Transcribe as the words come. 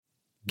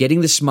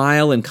Getting the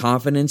smile and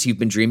confidence you've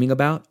been dreaming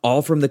about,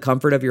 all from the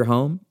comfort of your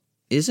home,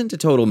 isn't a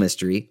total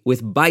mystery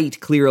with Byte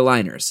clear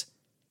aligners.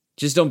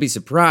 Just don't be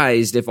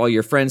surprised if all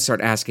your friends start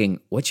asking,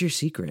 "What's your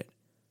secret?"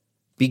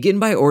 Begin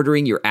by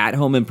ordering your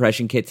at-home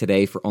impression kit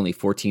today for only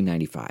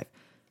 $14.95.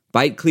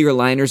 Byte clear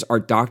aligners are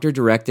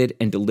doctor-directed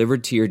and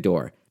delivered to your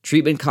door.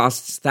 Treatment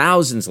costs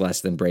thousands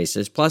less than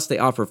braces, plus they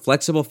offer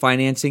flexible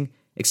financing,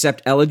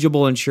 accept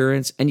eligible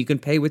insurance, and you can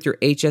pay with your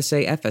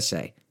HSA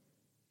FSA.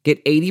 Get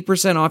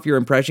 80% off your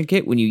impression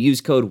kit when you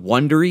use code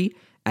WONDERY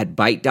at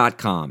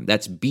Byte.com.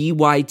 That's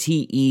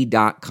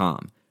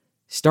BYTE.com.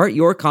 Start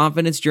your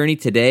confidence journey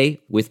today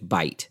with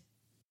Byte.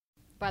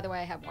 By the way,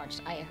 I have watched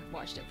it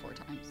 4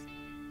 times.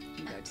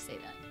 I'm about to say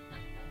that.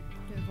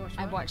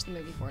 I've watched the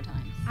movie 4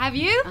 times. Have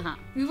you? Uh-huh.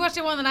 You've watched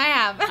it more than I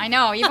have. I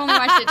know, you've only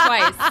watched it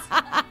twice.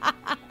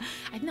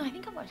 I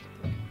think I've watched it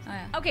 3 times. Oh,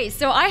 yeah. Okay,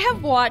 so I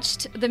have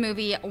watched the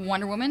movie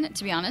Wonder Woman,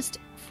 to be honest,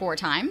 4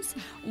 times.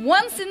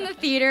 Once in the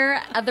theater,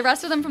 the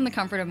rest of them from the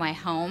comfort of my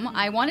home.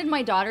 I wanted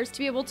my daughters to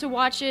be able to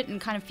watch it and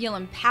kind of feel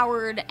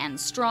empowered and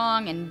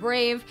strong and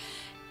brave.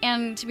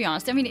 And to be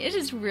honest, I mean, it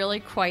is really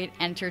quite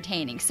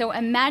entertaining. So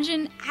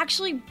imagine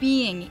actually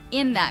being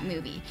in that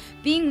movie,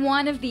 being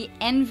one of the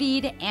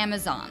envied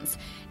Amazons.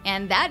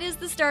 And that is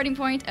the starting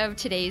point of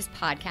today's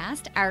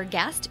podcast. Our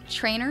guest,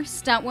 trainer,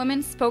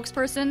 stuntwoman,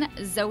 spokesperson,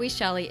 Zoe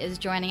Shelley is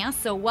joining us.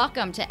 So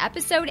welcome to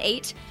episode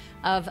 8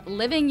 of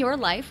Living Your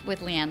Life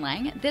with Leanne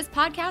Lang. This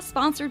podcast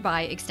sponsored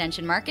by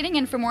Extension Marketing.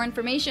 And for more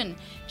information,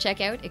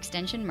 check out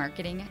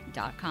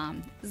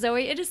extensionmarketing.com.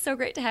 Zoe, it is so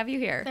great to have you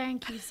here.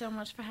 Thank you so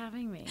much for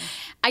having me.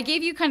 I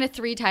gave you kind of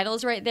 3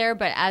 titles right there,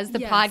 but as the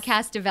Yes.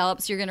 podcast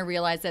develops, you're going to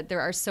realize that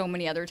there are so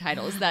many other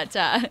titles that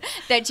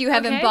that you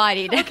have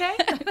embodied. Okay.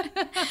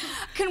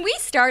 Can we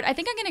start? I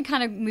think I'm going to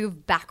kind of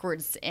move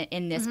backwards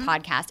in this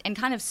podcast and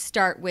kind of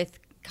start with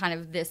kind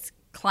of this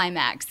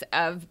climax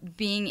of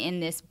being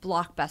in this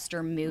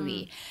blockbuster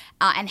movie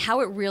and how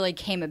it really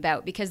came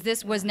about, because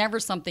this was never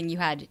something you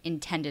had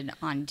intended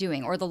on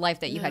doing, or the life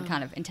that you had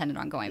kind of intended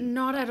on going.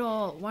 Not at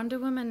all. Wonder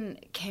Woman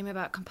came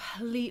about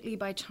completely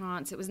by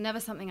chance. It was never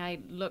something I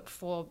looked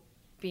for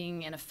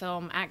being in a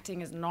film.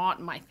 Acting is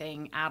not my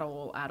thing at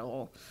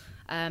all.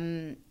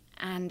 And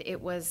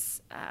it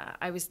was,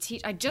 I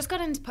just got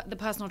into the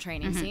personal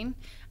training scene,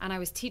 and I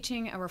was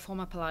teaching a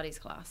reformer Pilates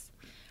class.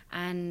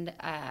 And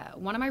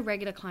one of my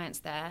regular clients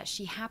there,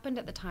 she happened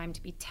at the time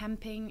to be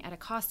temping at a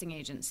casting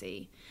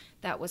agency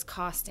that was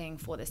casting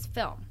for this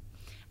film.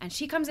 And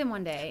she comes in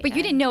one day. But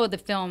you didn't know the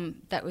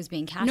film that was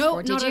being cast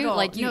for, did not you? At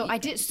all. No, I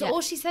did. So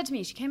all she said to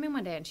me, she came in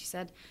one day and she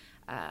said,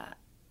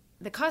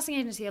 the casting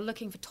agency are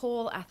looking for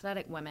tall,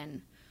 athletic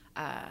women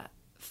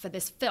for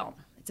this film.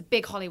 It's a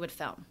big Hollywood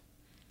film.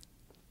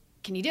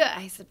 Can you do it?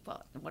 I said,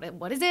 well,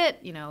 what is it?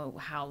 You know,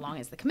 how long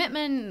is the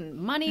commitment?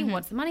 Money?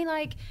 What's the money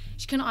like?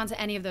 She couldn't answer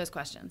any of those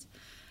questions.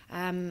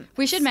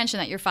 We should mention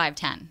that you're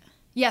 5'10".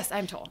 Yes,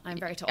 I'm tall. I'm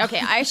very tall. Okay,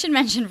 I should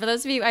mention for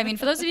those of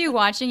you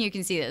watching, you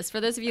can see this.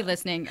 For those of you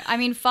listening,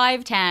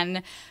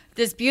 5'10",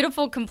 this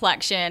beautiful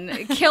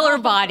complexion, killer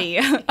body.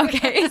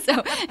 Okay,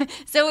 so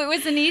it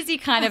was an easy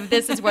kind of,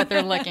 this is what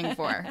they're looking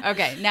for.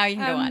 Okay, now you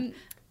can go on.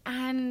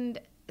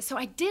 And so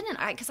I didn't,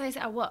 because I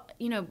said, well,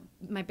 you know,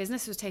 my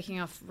business was taking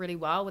off really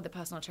well with the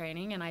personal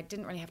training, and I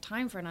didn't really have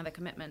time for another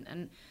commitment,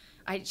 and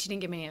she didn't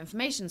give me any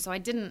information, so I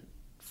didn't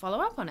follow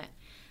up on it.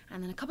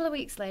 And then a couple of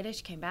weeks later,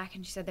 she came back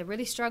and she said, they're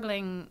really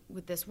struggling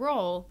with this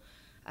role.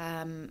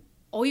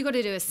 All you got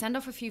to do is send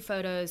off a few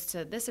photos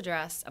to this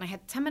address. And I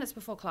had 10 minutes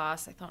before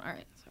class. I thought, all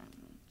right, so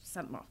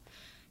sent them off.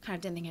 Kind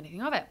of didn't think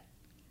anything of it.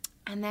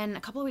 And then a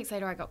couple of weeks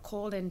later, I got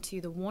called into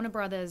the Warner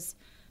Brothers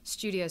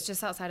studios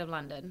just outside of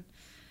London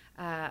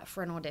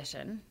for an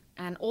audition.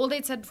 And all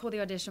they'd said before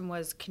the audition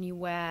was, can you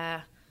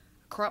wear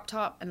a crop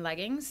top and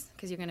leggings?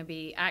 Because you're going to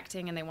be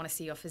acting and they want to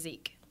see your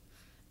physique.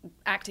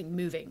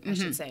 Moving, I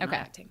should say, not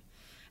acting.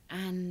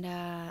 And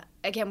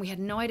again, we had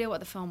no idea what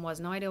the film was,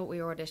 no idea what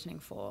we were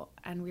auditioning for.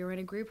 And we were in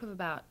a group of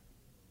about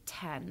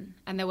 10.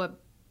 And there were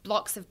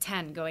blocks of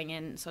 10 going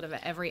in sort of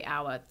every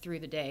hour through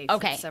the day for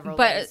several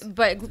days.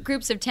 But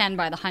groups of 10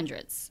 by the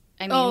hundreds.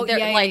 I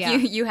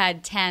mean, you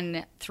had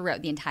 10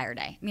 throughout the entire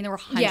day. I mean, there were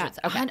hundreds.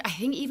 Yeah, okay. I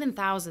think even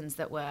thousands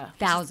that were.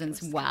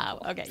 Thousands,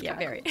 wow. Okay, yeah,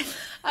 very.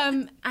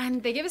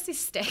 And they gave us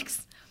these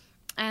sticks,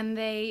 and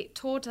they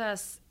taught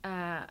us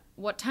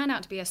what turned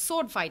out to be a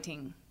sword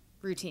fighting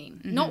routine.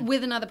 Not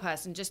with another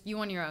person, just you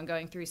on your own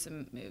going through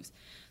some moves.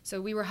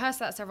 So we rehearsed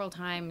that several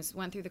times,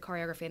 went through the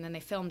choreography, and then they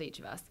filmed each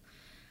of us.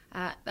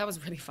 That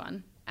was really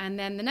fun. And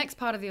then the next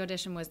part of the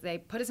audition was they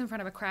put us in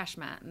front of a crash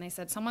mat, and they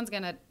said, someone's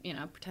going to,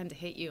 pretend to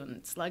hit you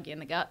and slug you in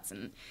the guts,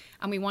 and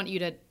we want you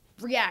to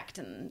react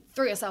and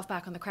throw yourself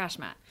back on the crash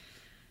mat.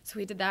 So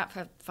we did that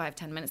for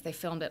 5-10 minutes. They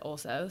filmed it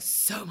also.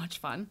 So much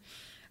fun.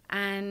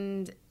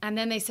 And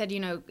then they said,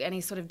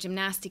 any sort of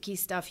gymnastic-y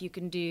stuff you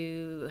can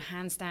do,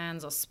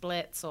 handstands or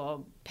splits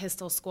or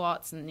pistol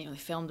squats, and they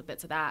filmed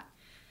bits of that.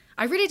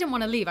 I really didn't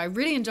want to leave. I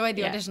really enjoyed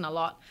the audition a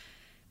lot.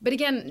 But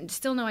again,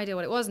 still no idea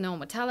what it was. No one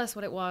would tell us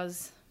what it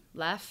was.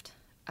 Left.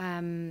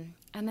 And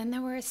then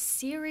there were a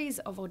series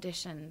of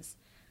auditions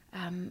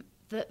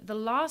the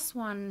last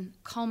one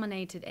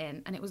culminated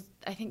in, and it was,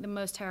 I think, the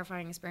most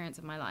terrifying experience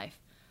of my life.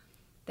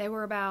 There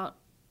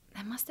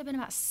must have been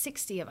about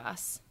 60 of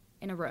us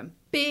in a room,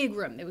 big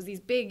room. There was these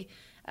big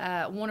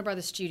Warner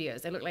Brothers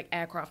studios. They looked like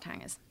aircraft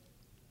hangars.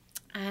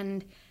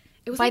 And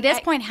it was By this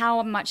point,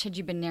 how much had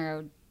you been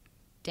narrowed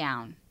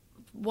down?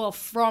 Well,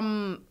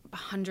 from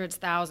hundreds,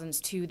 thousands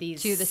to the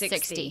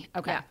 60.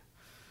 Okay. Yeah.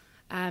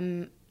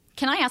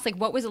 Can I ask, like,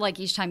 what was it like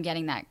each time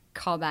getting that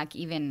callback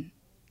even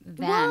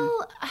then?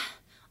 Well,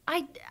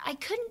 I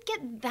couldn't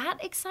get that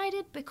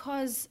excited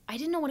because I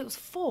didn't know what it was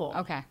for.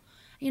 Okay.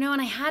 You know,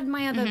 and I had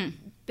my other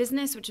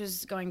business, which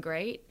was going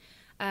great.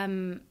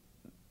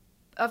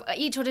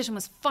 Each audition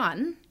was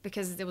fun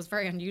because it was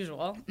very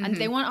unusual. And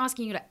they weren't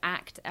asking you to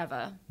act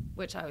ever,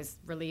 which I was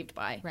relieved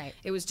by. Right.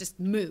 It was just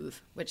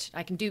move, which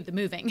I can do the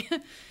moving.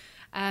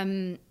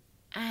 And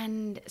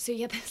so,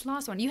 yeah, this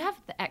last one. You have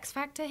the X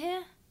Factor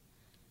here?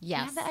 Yes.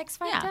 You have the X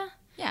Factor?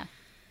 Yeah.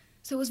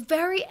 So it was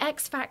very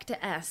X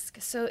Factor-esque.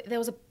 So there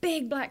was a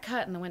big black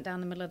curtain that went down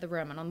the middle of the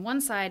room. And on one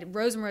side,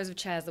 rows and rows of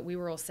chairs that we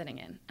were all sitting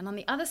in. And on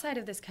the other side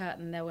of this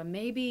curtain, there were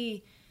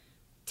maybe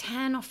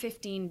 10 or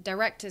 15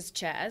 directors'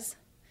 chairs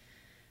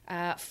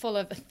full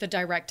of the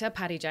director,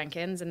 Patty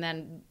Jenkins, and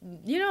then,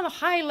 you know, the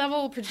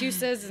high-level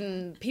producers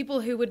and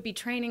people who would be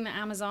training the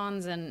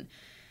Amazons and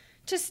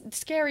just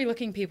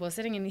scary-looking people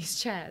sitting in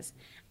these chairs.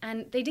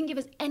 And they didn't give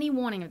us any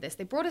warning of this.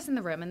 They brought us in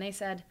the room and they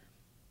said,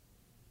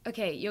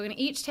 okay, you're going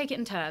to each take it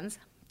in turns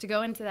to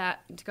go in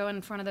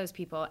front of those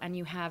people, and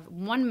you have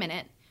 1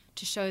 minute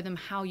to show them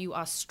how you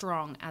are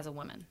strong as a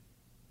woman.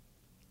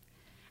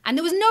 And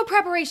there was no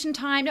preparation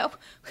time. No,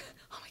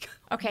 oh my God.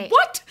 Okay.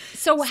 What?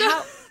 So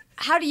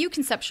how do you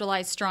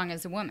conceptualize strong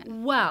as a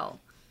woman?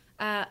 Well,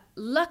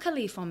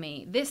 luckily for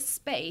me, this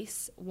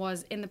space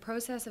was in the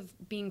process of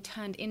being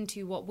turned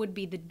into what would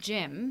be the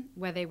gym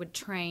where they would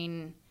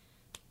train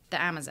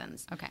the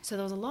Amazons. Okay. So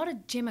there was a lot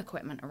of gym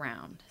equipment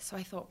around. So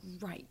I thought,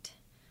 right,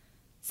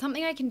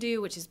 something I can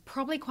do, which is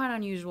probably quite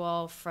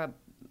unusual for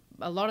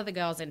a lot of the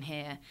girls in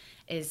here,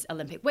 is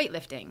Olympic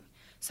weightlifting.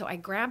 So I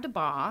grabbed a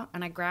bar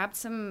and I grabbed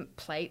some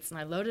plates and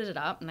I loaded it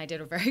up and I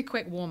did a very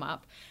quick warm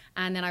up.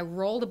 And then I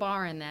rolled a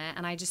bar in there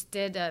and I just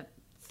did a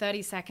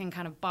 30-second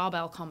kind of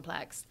barbell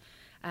complex.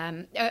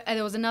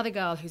 There was another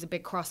girl who's a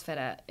big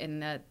CrossFitter in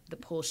the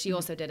pool. She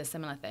also did a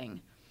similar thing.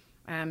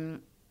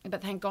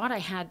 But thank God I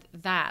had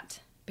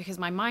that, because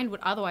my mind would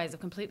otherwise have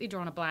completely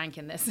drawn a blank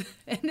in this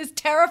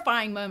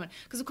terrifying moment.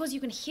 Because, of course, you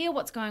can hear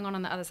what's going on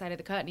the other side of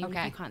the curtain, even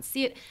if you can't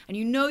see it. And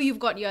you know you've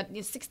got your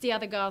 60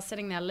 other girls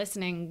sitting there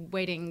listening,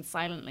 waiting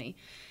silently.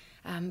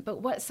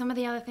 But what some of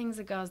the other things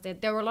the girls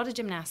did, there were a lot of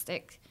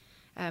gymnastics,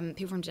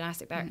 people from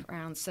gymnastic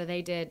backgrounds. So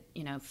they did,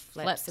 you know,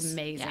 flips.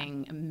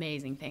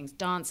 Amazing things.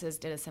 Dancers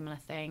did a similar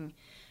thing.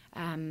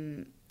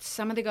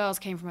 Some of the girls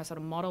came from a sort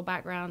of model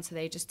background, so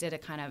they just did a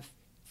kind of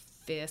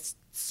fierce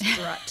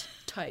strut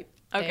type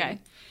thing. Okay.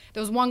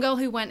 There was one girl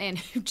who went in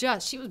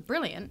she was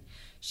brilliant.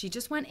 She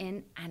just went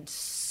in and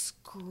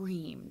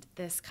screamed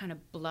this kind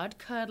of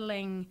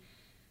blood-curdling,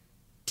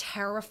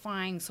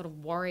 terrifying, sort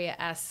of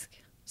warrior-esque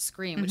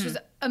scream, which was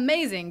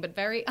amazing, but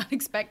very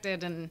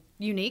unexpected and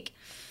unique.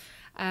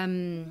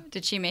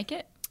 Did she make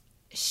it?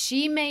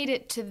 She made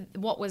it to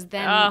what was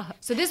then...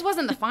 So this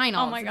wasn't the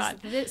final. Oh, my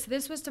God.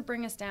 This was to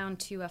bring us down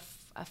to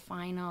a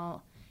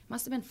final... It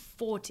must have been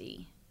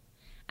 40.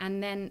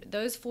 And then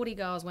those 40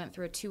 girls went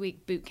through a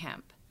 2-week boot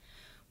camp,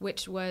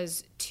 which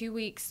was 2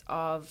 weeks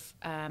of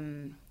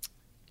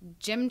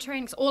gym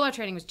training. So all our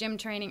training was gym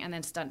training and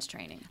then stunts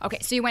training. Okay,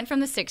 so you went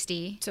from the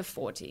 60 to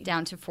 40.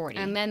 down to 40.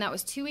 And then that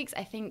was 2 weeks.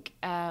 I think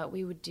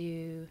we would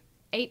do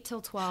 8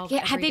 till 12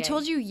 had every they day.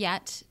 told you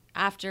yet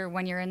after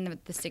when you're in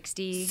the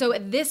 60? So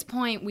at this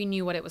point, we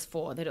knew what it was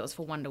for, that it was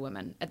for Wonder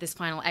Woman at this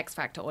final X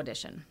Factor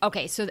audition.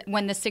 Okay, so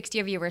when the 60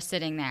 of you were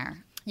sitting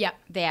there... Yeah.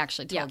 They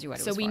actually told you what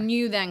it was So we for.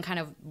 knew then kind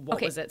of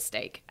what was at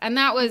stake. And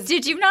that was...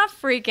 Did you not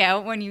freak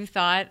out when you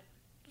thought,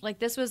 like,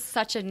 this was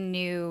such a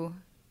new...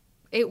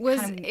 It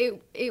was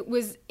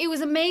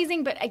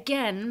amazing, but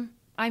again,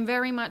 I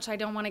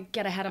don't want to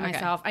get ahead of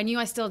myself. I knew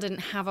I still didn't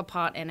have a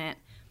part in it.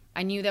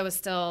 I knew there was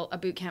still a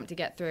boot camp to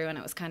get through, and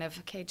it was kind of,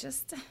 okay,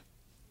 just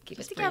keep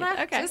it together.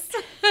 Okay.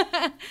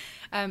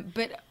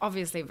 But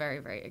obviously very,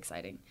 very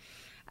exciting.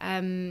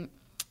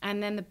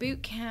 And then the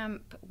boot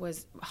camp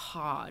was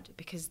hard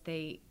because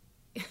they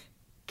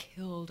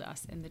killed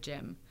us in the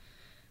gym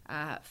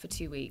for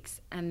 2 weeks.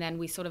 And then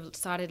we sort of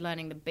started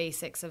learning the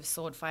basics of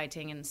sword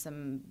fighting and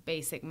some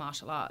basic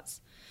martial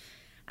arts.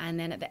 And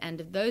then at the end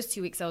of those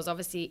 2 weeks, there was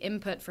obviously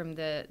input from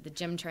the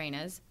gym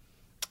trainers.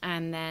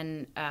 And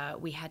then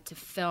we had to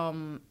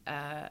film,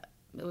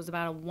 it was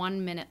about a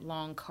 1 minute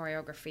long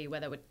choreography where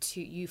there were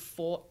you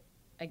fought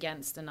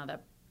against another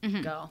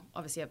girl,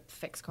 obviously a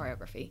fixed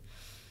choreography.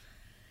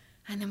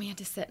 And then we had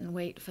to sit and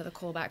wait for the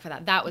callback for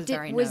that. That was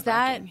very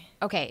nerve-wracking.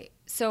 Okay,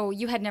 so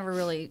you had never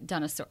really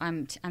done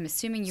I'm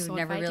assuming you Sword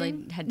never fighting?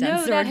 really had done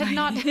sword that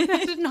fighting.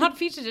 that had not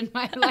featured in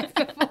my life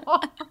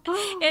before.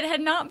 It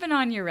had not been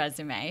on your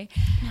resume.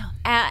 No.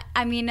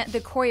 I mean,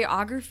 the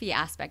choreography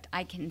aspect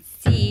I can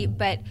see,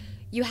 but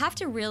you have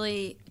to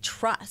really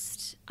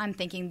trust, I'm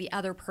thinking, the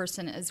other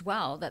person as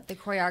well, that the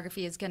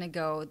choreography is going to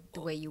go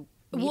the way you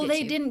need Well, it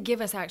they to. didn't give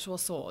us actual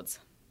swords.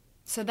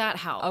 So that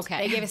helped.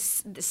 Okay. They gave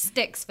us the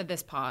sticks for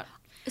this part.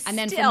 And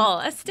then Still,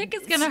 a stick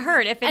is going to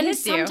hurt if it and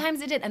hits you.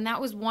 sometimes it did. And that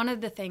was one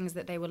of the things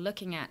that they were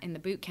looking at in the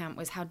boot camp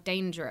was how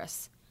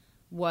dangerous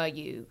were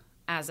you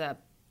as a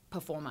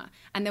performer.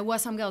 And there were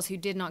some girls who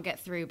did not get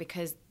through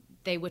because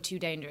they were too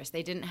dangerous.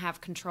 They didn't have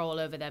control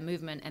over their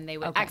movement and they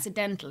would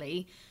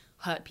accidentally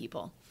hurt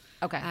people.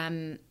 Okay.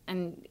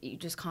 And you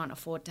just can't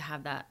afford to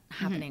have that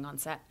happening on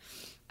set.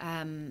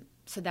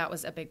 So that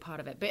was a big part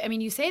of it. But I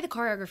mean, you say the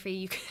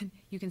choreography,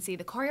 you can see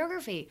the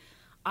choreography.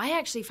 I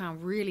actually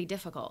found really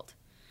difficult.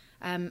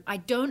 I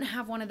don't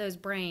have one of those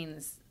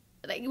brains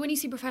like when you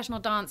see professional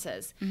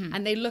dancers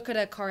and they look at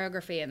a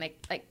choreography and they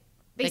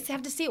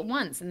have to see it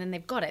once and then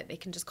they've got it. They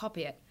can just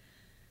copy it.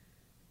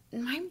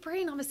 My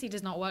brain obviously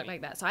does not work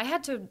like that. So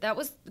that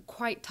was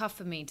quite tough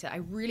for me I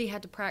really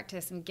had to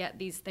practice and get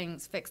these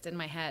things fixed in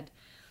my head.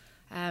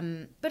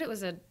 But it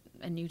was a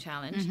new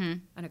challenge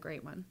and a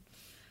great one.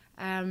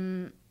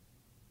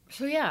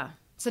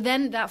 So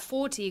then that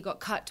 40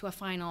 got cut to a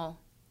final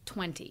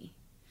 20.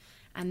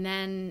 And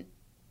then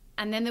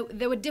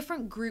there were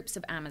different groups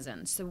of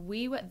Amazons. So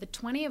the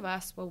 20 of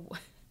us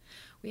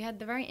we had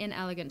the very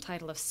inelegant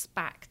title of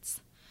SPACs,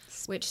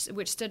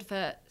 which stood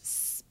for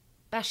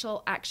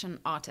Special Action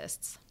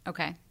Artists.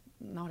 Okay.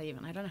 Not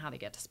even. I don't know how they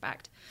get to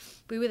SPACed.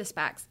 We were the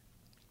SPACs.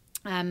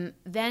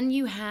 Then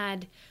you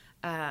had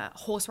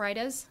horse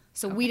riders.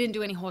 So we didn't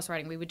do any horse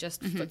riding. We were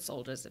just foot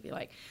soldiers, if you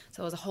like.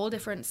 So it was a whole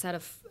different set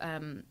of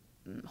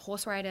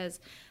horse riders.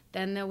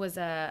 Then there was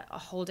a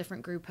whole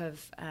different group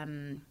of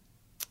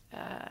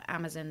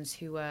Amazons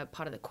who were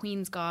part of the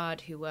Queen's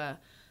Guard, who were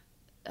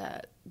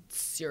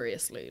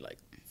seriously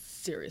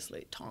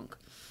tonk.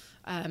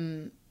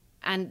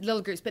 And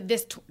little groups, but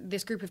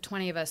this group of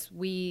 20 of us,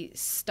 we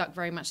stuck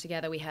very much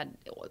together. We had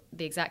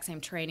the exact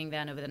same training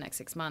then over the next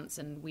 6 months,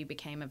 and we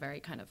became a very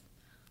kind of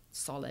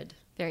solid,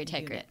 very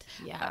tight group.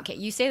 Yeah. Okay,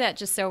 you say that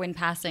just so in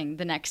passing,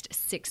 the next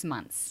 6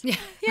 months.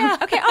 Yeah.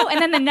 Okay. Oh, and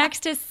then the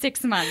next is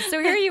 6 months.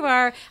 So here you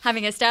are,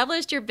 having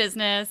established your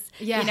business.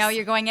 Yes. You know,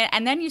 you're going in,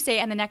 and then you say,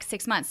 and the next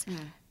 6 months.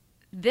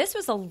 This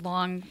was a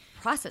long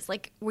process.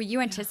 Like, were you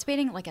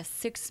anticipating like a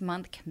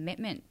 6-month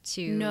commitment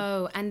to?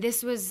 No, and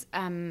this was.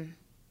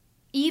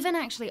 Even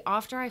actually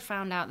after I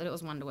found out that it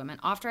was Wonder Woman,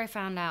 after I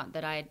found out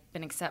that I'd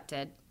been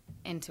accepted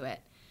into it,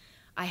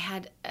 I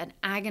had an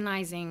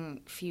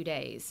agonizing few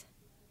days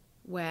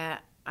where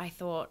I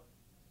thought,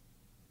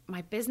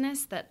 my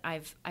business that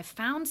I've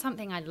found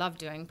something I love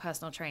doing,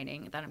 personal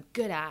training, that I'm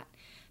good at,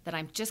 that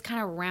I'm just kind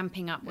of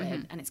ramping up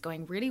with, and it's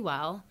going really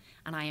well,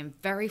 and I am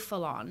very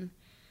full on.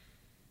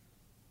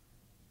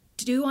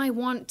 Do I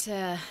want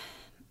to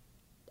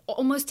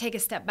almost take a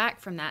step back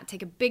from that,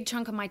 take a big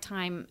chunk of my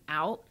time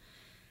out,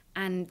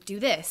 and do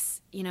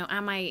this? You know,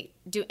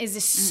 is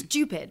this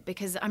stupid?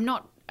 Because I'm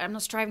not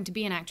striving to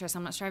be an actress.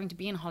 I'm not striving to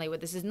be in Hollywood.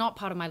 This is not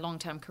part of my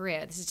long-term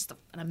career. This is just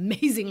an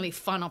amazingly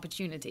fun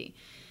opportunity.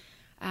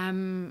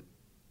 And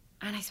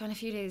I spent a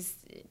few days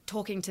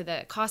talking to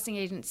the casting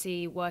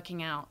agency,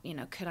 working out, you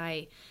know, could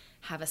I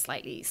have a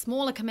slightly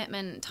smaller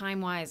commitment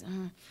time-wise?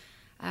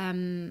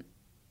 And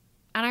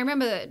I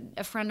remember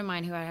a friend of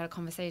mine who I had a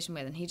conversation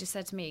with, and he just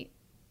said to me,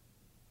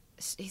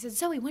 he said,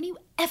 Zoe, when are you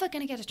ever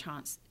going to get a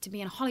chance to be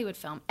in a Hollywood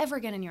film ever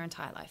again in your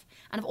entire life?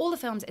 And of all the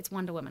films, it's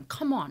Wonder Woman.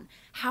 Come on.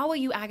 How are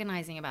you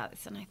agonizing about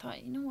this? And I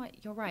thought, you know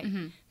what? You're right.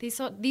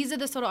 These are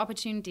the sort of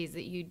opportunities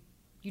that you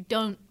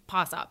don't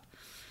pass up.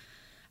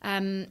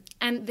 And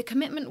the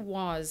commitment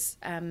was,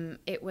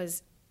 it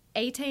was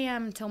 8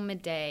 a.m. till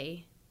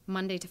midday,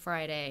 Monday to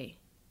Friday,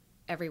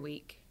 every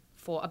week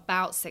for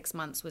about 6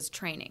 months was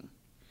training.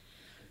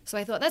 So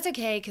I thought, that's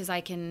okay, because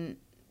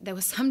there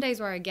were some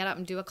days where I'd get up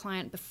and do a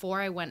client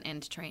before I went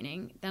into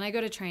training. Then I go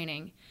to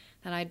training.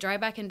 Then I'd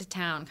drive back into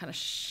town, kind of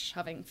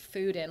shoving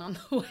food in on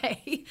the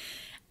way.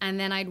 And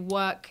then I'd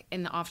work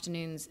in the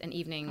afternoons and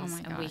evenings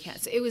and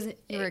weekends. So it was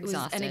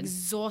an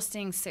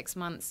exhausting 6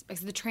 months,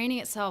 because the training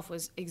itself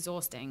was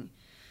exhausting.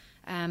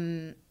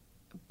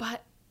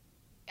 But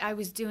I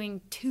was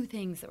doing two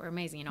things that were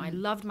amazing. You know, I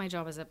loved my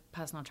job as a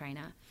personal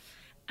trainer.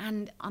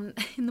 And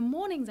in the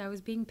mornings, I was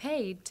being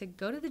paid to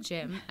go to the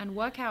gym and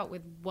work out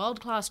with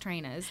world-class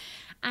trainers,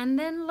 and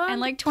then learn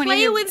and like to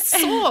play with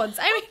swords.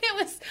 I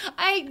mean,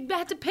 I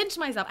had to pinch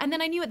myself. And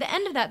then I knew at the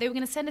end of that, they were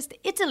going to send us to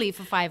Italy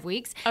for 5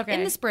 weeks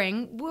in the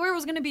spring, where it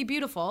was going to be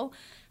beautiful,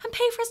 and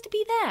pay for us to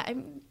be there.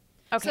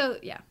 Okay. So,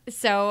 yeah.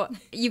 So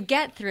you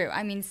get through,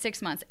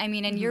 6 months.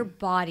 And your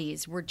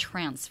bodies were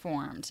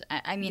transformed.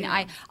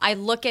 I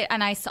look at,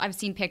 and I've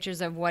seen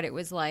pictures of what it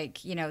was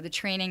like, you know, the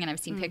training, and I've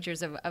seen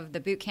pictures of the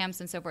boot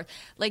camps and so forth.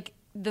 Like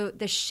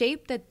the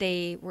shape that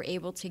they were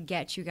able to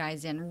get you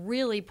guys in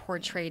really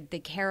portrayed the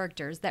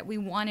characters that we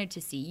wanted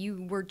to see.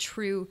 You were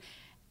true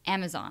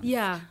Amazons.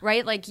 Yeah.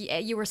 Right? Like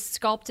you were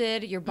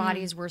sculpted, your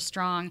bodies were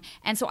strong.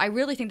 And so I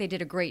really think they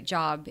did a great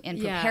job in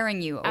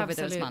preparing you over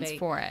those months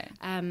for it.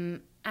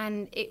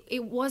 and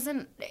it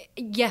wasn't.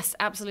 Yes,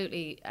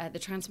 absolutely. The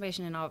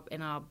transformation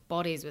in our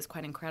bodies was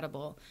quite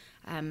incredible.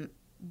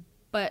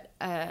 But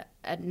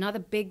another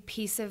big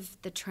piece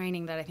of the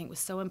training that I think was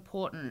so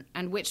important,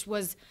 and which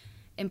was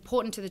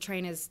important to the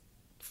trainers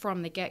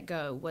from the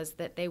get-go, was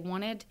that they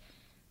wanted.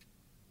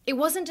 It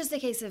wasn't just a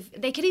case of,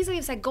 they could easily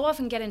have said, go off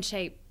and get in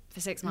shape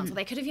for 6 months. Or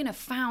they could have,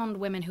 found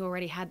women who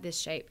already had this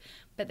shape.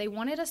 But they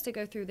wanted us to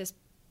go through this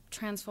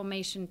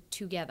transformation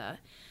together,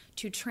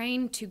 to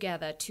train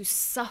together, to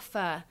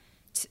suffer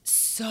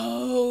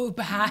so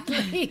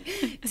badly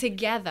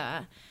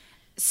together,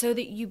 so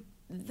that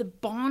the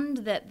bond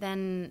that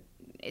then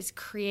is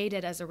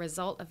created as a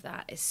result of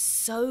that is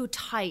so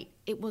tight.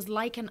 It was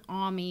like an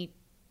army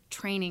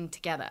training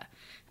together,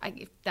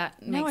 if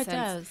that makes sense. No, it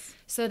does.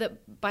 So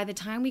that by the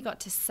time we got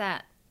to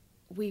set,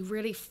 we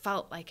really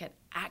felt like an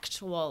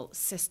actual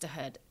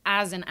sisterhood,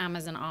 as an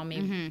Amazon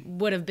army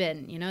would have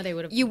been. They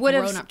would have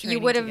grown up training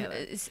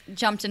together.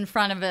 Jumped in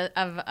front of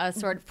a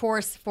sort of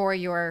force for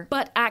your.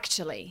 But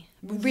actually,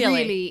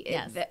 really,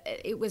 yes.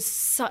 It was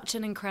such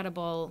an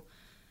incredible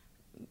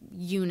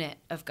unit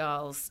of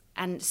girls,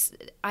 and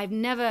I've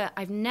never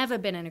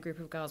been in a group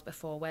of girls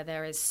before where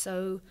there is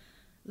so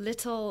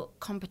little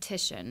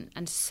competition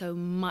and so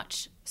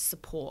much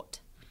support.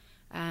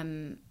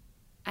 And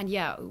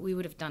yeah, we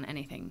would have done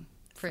anything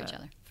for each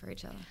other.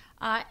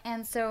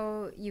 And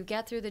so you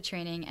get through the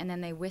training, and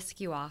then they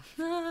whisk you off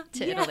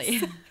to Italy.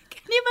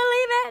 Can you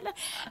believe it?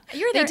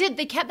 You're there.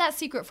 They kept that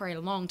secret for a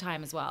long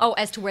time as well. Oh,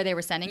 as to where they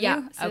were sending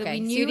you? So okay. we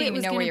knew so you didn't it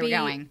was even know where you were be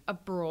going.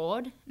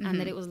 Abroad, and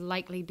that it was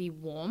likely be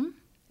warm.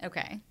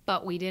 Okay.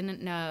 But we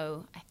didn't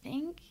know, I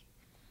think,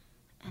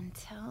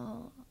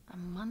 until a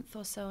month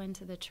or so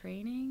into the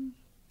training.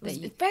 It was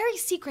very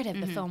secretive,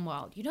 the film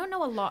world. You don't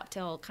know a lot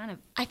till kind of...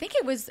 I think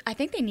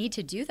they need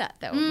to do that,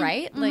 though,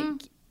 right?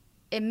 Like,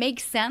 it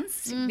makes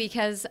sense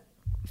because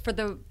for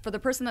the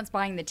person that's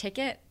buying the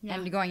ticket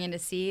and going in to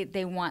see,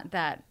 they want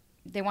that.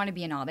 They want to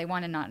be in awe. They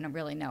want to not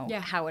really know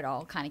how it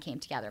all kind of came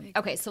together.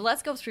 Okay, so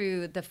let's go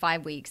through the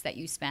 5 weeks that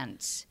you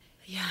spent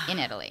in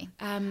Italy.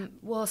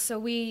 Well,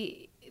 so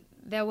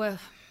there were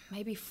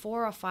maybe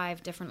 4 or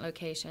 5 different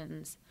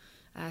locations,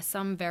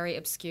 some very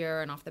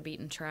obscure and off the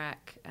beaten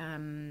track.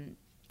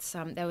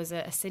 There was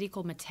a city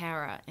called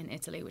Matera in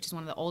Italy, which is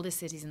one of the oldest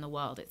cities in the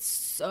world. It's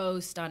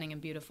so stunning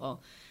and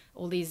beautiful.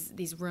 All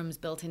these rooms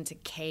built into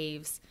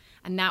caves,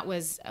 and that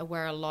was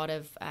where a lot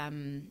of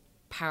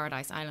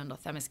Paradise Island or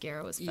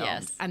Themyscira was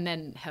filmed, and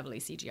then heavily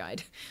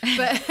CGI'd.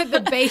 But the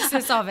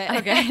basis of it,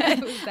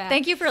 was there.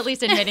 Thank you for at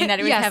least admitting that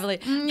it was heavily,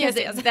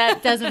 because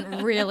that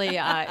doesn't really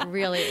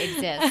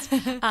exist.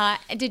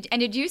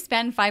 Did you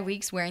spend 5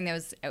 weeks wearing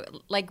those?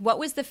 Like, what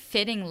was the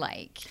fitting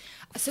like?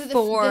 So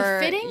the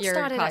fitting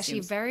started costumes? Actually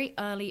very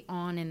early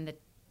on in the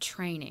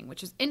training,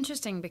 which was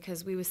interesting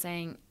because we were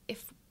saying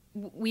if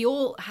we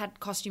all had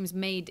costumes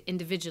made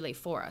individually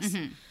for us.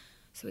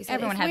 So we said,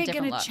 everyone had we're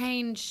different going to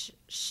change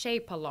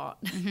shape a lot,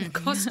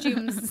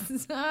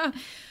 costumes.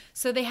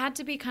 So they had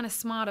to be kind of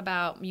smart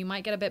about, you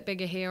might get a bit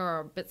bigger here or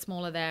a bit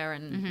smaller there.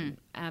 And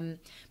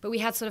but we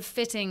had sort of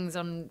fittings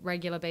on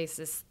regular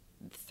basis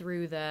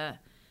through the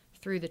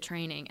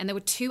training. And there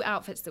were 2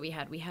 outfits that we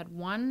had. We had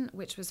one,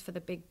 which was for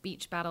the big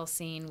beach battle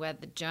scene where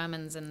the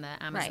Germans and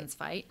the Amazons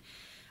fight,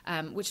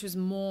 which was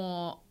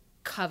more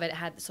covered. It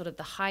had sort of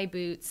the high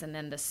boots and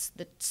then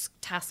the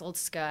tasseled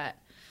skirt,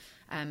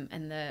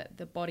 and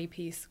the body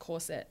piece,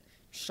 corset,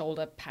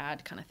 shoulder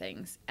pad kind of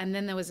things. And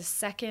then there was a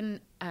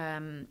second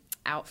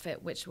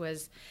outfit, which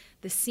was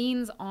the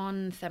scenes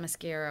on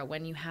Themyscira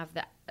when you have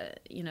the,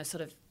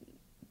 sort of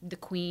the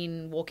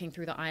queen walking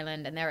through the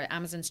island and there are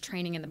Amazons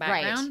training in the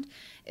background.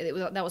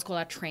 That was called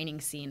our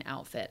training scene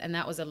outfit. And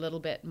that was a little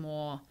bit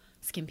more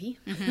skimpy,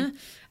 kind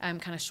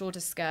of shorter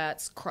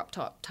skirts, crop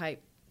top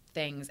type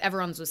things.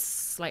 Everyone's was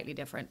slightly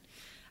different.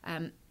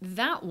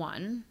 That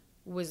one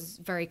was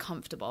very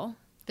comfortable.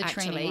 The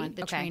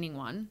training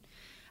one.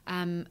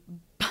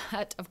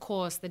 But of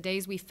course, the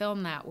days we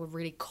filmed that were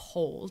really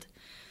cold.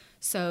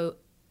 So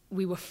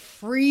we were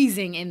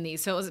freezing in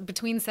these. So it was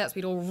between sets,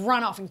 we'd all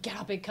run off and get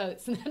our big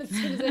coats and then as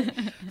soon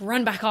as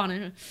run back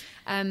on.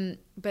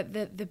 But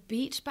the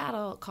beach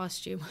battle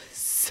costume was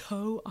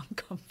so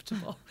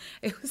uncomfortable.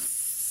 It was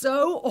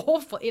so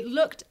awful. It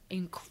looked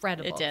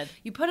incredible. It did.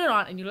 You put it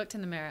on and you looked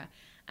in the mirror,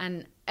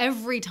 and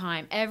every day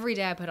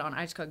I put it on,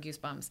 I just got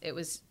goosebumps. I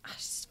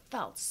just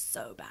felt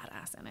so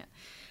badass in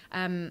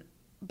it.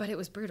 But it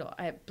was brutal.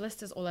 I had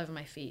blisters all over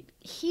my feet.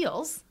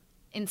 Heels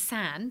in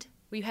sand,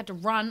 where you had to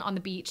run on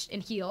the beach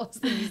in heels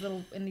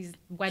in these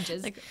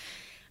wedges.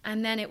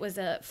 And then it was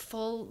a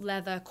full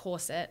leather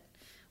corset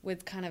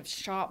with kind of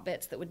sharp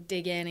bits that would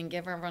dig in and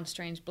give everyone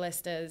strange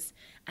blisters.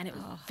 And it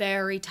was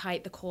very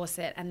tight, the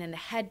corset. And then the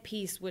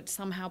headpiece would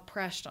somehow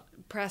pressed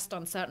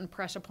on certain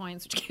pressure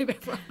points, which gave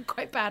everyone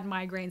quite bad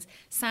migraines.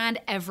 Sand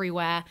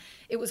everywhere.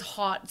 It was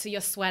hot, so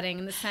you're sweating,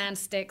 and the sand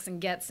sticks and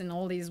gets in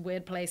all these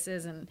weird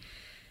places. And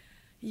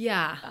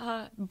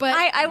Yeah. But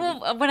I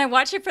will, when I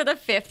watch it for the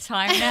 5th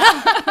time now,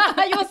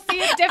 you'll see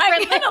it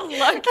differently. I'm going to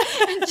look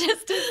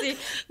just to see.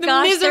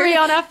 The misery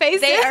they're- on our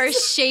faces. They are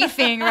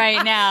chafing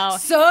right now.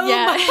 So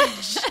Yeah.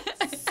 much.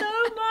 So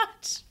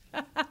much.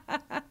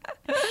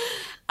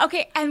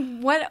 Okay,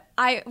 and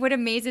what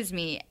amazes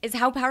me is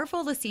how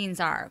powerful the scenes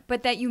are.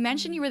 But that you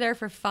mentioned you were there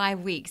for 5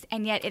 weeks,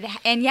 and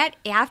yet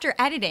after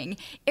editing,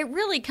 it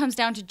really comes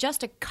down to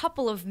just a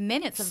couple of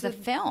minutes of the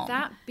film.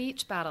 That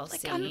beach battle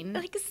scene.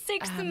 Like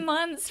 6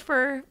 months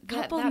for a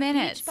couple that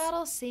minutes. beach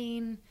battle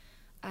scene,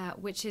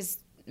 which is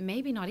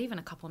maybe not even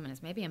a couple of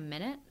minutes, maybe a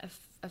minute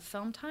of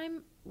film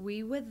time.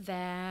 We were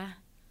there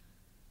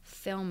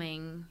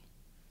filming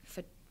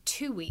for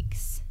 2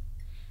 weeks.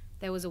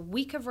 There was a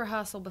week of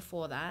rehearsal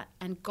before that,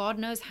 and God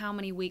knows how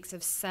many weeks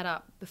of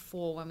setup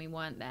before when we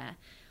weren't there.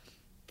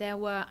 There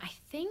were, I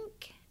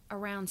think,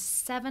 around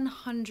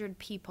 700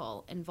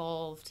 people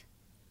involved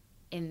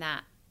in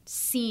that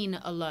scene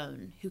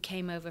alone who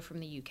came over from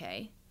the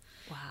UK.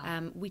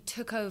 Wow. We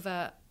took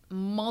over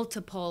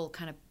multiple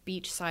kind of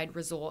beachside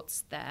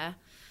resorts there.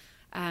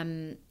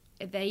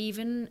 They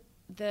even,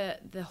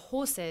 the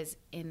horses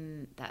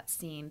in that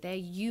scene, they're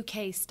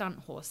UK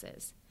stunt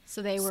horses.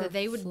 So they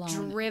were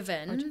flown.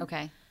 driven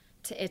Okay.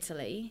 to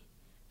Italy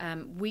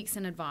weeks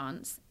in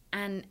advance,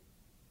 and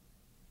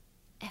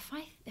if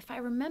I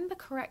remember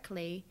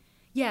correctly,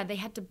 yeah, they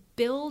had to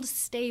build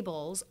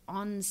stables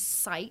on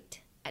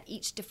site at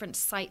each different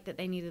site that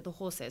they needed the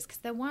horses because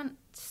there weren't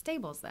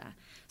stables there.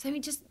 So I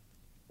mean, just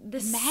the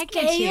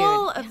magnitude.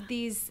 scale of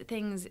these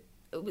things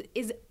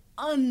is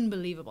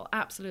unbelievable,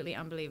 absolutely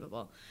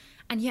unbelievable.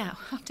 And yeah,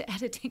 after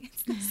editing,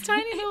 it's this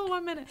tiny little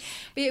 1 minute.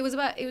 But it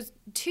was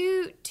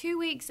two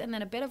weeks and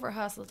then a bit of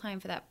rehearsal time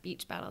for that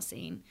beach battle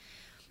scene.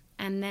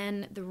 And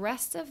then the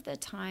rest of the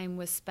time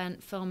was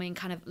spent filming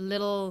kind of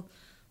little,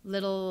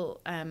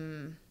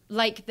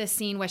 like the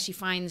scene where she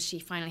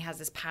finally has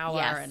this power.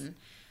 Yes.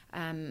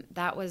 And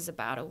that was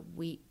about a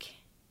week.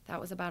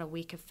 That was about a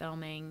week of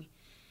filming.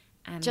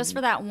 And Just for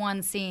that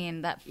one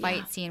scene, that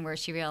fight scene where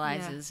she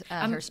realizes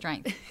her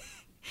strength.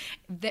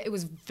 It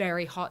was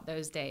very hot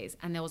those days,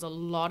 and there was a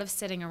lot of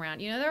sitting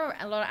around. You know, there were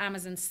a lot of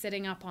Amazons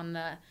sitting up on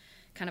the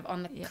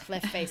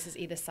cliff faces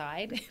either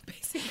side.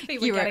 Basically,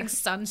 we're getting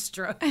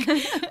sunstroke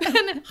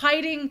and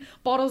hiding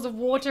bottles of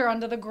water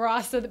under the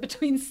grass so that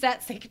between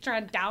sets they could try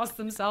and douse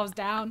themselves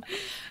down.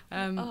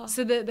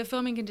 So the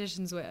filming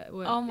conditions were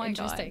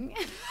interesting.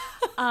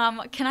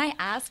 Can I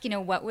ask,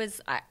 what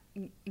was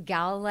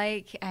Gal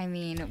like? I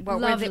mean,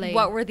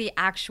 what were the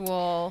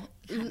actual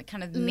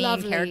kind of main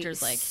lovely.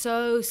 characters like?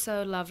 So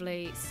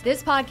lovely.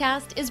 This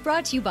podcast is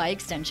brought to you by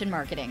Extension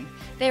Marketing.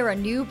 They are a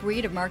new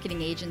breed of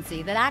marketing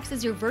agency that acts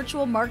as your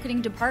virtual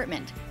marketing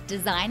department,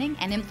 designing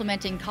and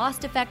implementing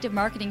cost-effective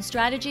marketing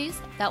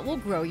strategies that will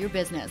grow your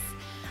business.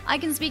 I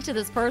can speak to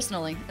this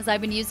personally, as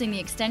I've been using the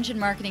Extension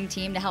Marketing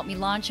team to help me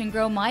launch and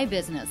grow my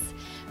business.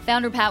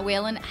 Founder Pat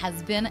Whalen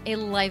has been a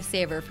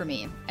lifesaver for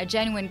me, a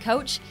genuine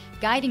coach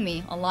guiding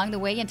me along the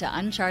way into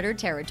uncharted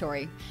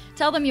territory.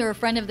 Tell them you're a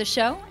friend of the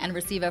show and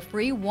receive a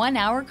free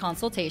 1-hour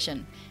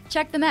consultation.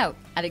 Check them out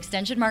at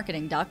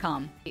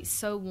extensionmarketing.com. It's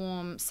so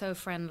warm, so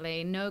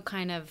friendly, no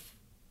kind of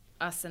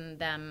us and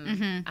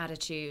them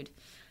attitude.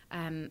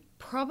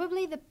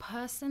 Probably the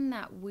person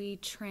that we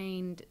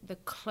trained the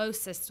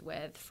closest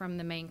with from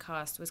the main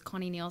cast was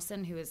Connie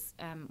Nielsen, who is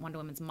Wonder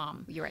Woman's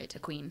mom. You're right. The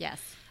queen.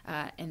 Yes.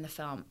 In the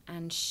film.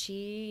 And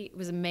she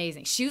was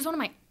amazing. She was one of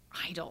my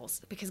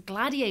idols because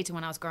Gladiator,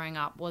 when I was growing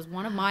up, was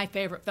one of my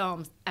favorite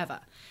films ever.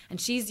 And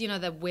she's,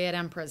 the weird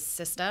emperor's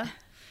sister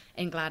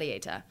in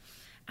Gladiator.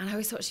 And I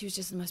always thought she was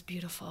just the most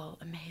beautiful,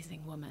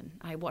 amazing woman.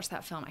 I watched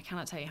that film, I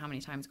cannot tell you how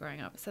many times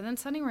growing up. So then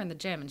suddenly we're in the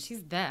gym and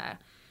she's there.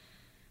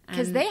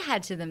 Because they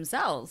had to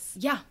themselves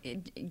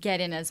get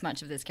in as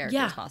much of this character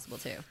as possible,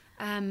 too.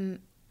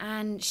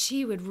 And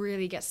she would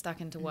really get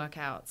stuck into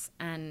workouts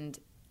and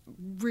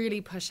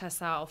really push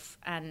herself.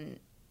 And,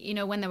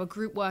 when there were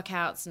group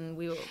workouts and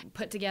we were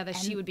put together,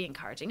 she would be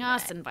encouraging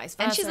us and vice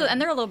versa. And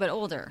they're a little bit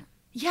older.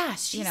 Yeah,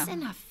 she's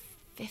in her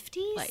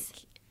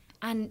 50s.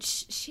 And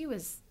she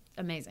was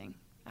amazing.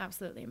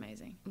 Absolutely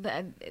amazing.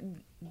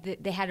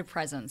 They had a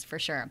presence for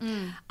sure.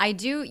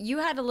 You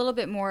had a little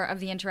bit more of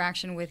the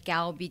interaction with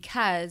Gal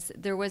because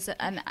there was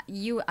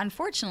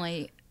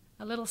unfortunately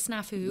a little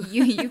snafu.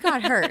 You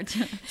got hurt.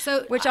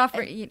 So go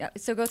through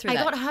that. I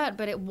got hurt,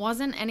 but it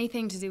wasn't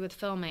anything to do with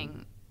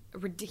filming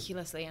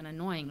ridiculously and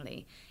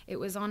annoyingly. It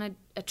was on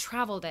a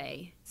travel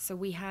day.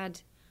 So I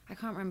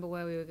can't remember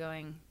where we were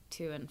going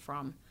to and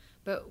from,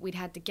 but we'd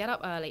had to get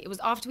up early. It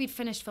was after we'd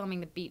finished filming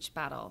the beach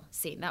battle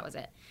scene. That was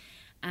it.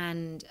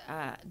 And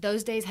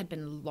those days had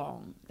been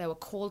long. There were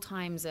call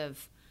times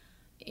of,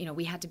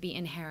 we had to be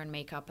in hair and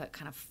makeup at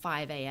kind of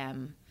 5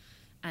 a.m.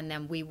 And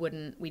then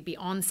we'd be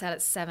on set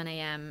at 7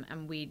 a.m.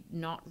 and we'd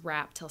not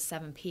wrap till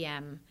 7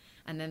 p.m.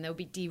 And then there would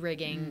be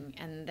de-rigging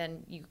and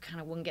then you kind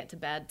of wouldn't get to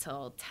bed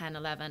till 10,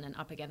 11 and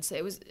up again. So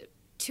it was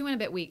 2 and a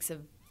bit weeks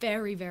of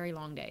very, very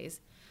long days.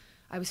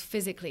 I was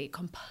physically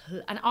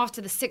and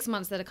after the 6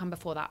 months that had come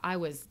before that, I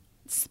was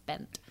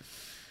spent.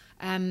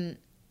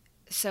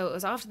 so it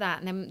was after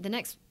that. And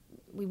then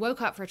we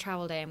woke up for a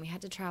travel day and we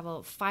had to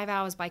travel 5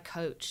 hours by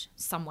coach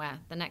somewhere.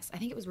 I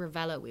think it was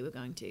Ravello we were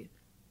going to.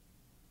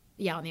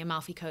 Yeah, on the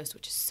Amalfi Coast,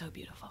 which is so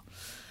beautiful.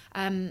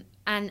 And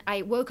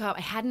I woke up,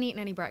 I hadn't eaten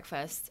any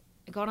breakfast.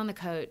 I got on the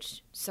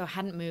coach, so I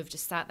hadn't moved,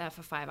 just sat there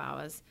for 5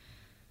 hours.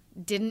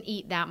 Didn't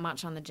eat that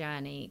much on the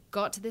journey.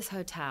 Got to this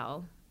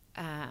hotel,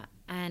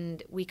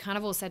 and we kind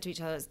of all said to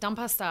each other, let's dump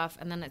our stuff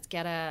and then let's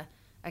get a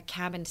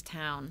cab into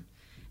town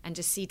and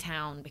just see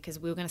town, because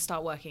we were going to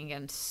start working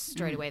again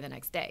straight away the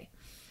next day.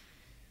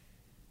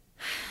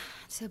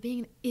 So being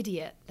an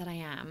idiot that I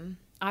am,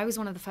 I was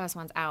one of the first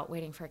ones out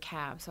waiting for a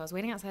cab. So I was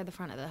waiting outside the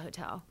front of the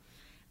hotel.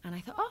 And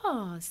I thought,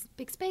 oh, it's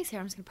big space here.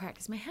 I'm just going to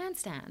practice my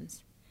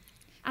handstands.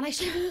 And I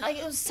shouldn't,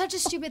 it was such a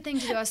stupid thing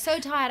to do. I was so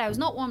tired. I was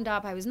not warmed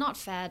up. I was not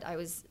fed. I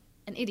was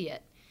an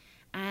idiot.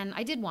 And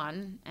I did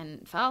one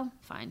and fell,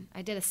 fine.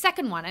 I did a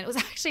second one, and it was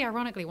actually,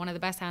 ironically, one of the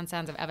best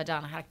handstands I've ever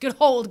done. I had a good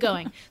hold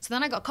going. So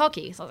then I got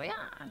cocky. So I was like,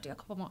 I'll do a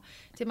couple more.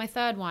 Did my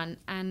third one,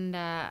 and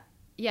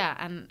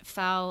and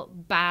fell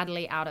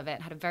badly out of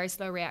it. Had a very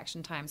slow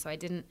reaction time, so I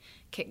didn't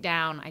kick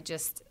down. I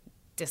just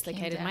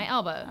dislocated my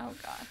elbow. Oh,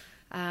 God.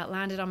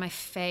 Landed on my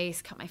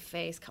face, cut my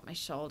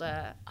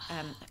shoulder.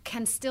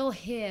 Can still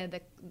hear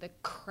the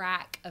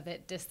crack of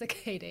it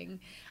dislocating,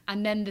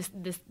 and then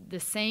the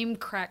same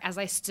crack as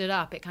I stood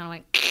up, it kind of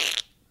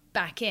went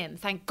back in.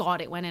 Thank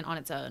God it went in on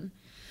its own.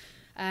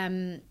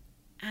 And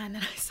then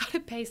I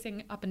started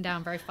pacing up and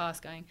down very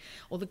fast, going.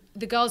 Well,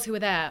 the girls who were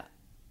there,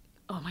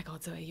 oh my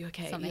God, Zoe, you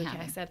okay? Something you okay?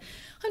 happened. I said,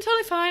 I'm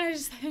totally fine. I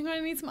just think I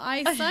need some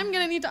ice. I'm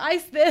gonna need to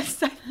ice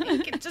this. I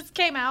think it just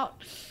came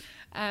out.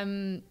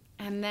 And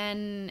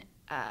then.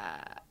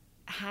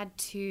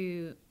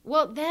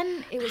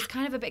 Then it was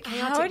kind of a bit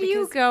chaotic. How do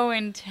you go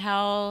and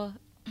tell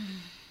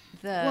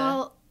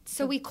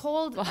so we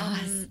called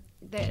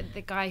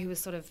the guy who was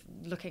sort of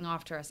looking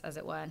after us, as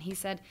it were, and he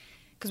said,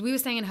 because we were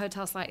staying in a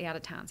hotel slightly out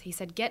of town, so he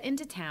said, get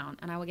into town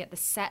and I will get the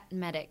set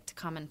medic to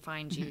come and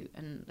find you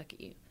and look at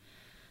you.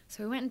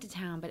 So we went into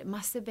town, but it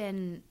must have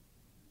been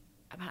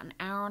about an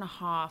hour and a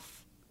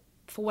half.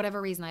 For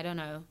whatever reason, I don't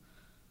know.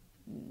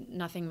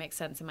 Nothing makes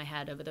sense in my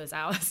head over those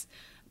hours.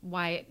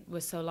 Why it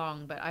was so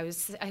long, but I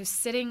was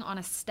sitting on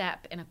a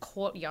step in a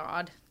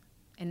courtyard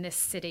in this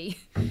city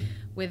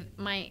with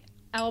my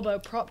elbow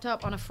propped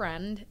up on a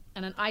friend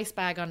and an ice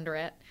bag under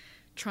it,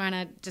 trying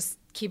to just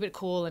keep it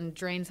cool and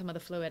drain some of the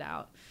fluid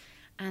out.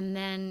 And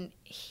then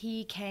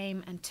he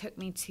came and took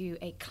me to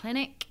a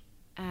clinic,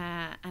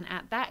 and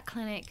at that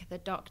clinic the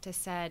doctor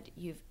said,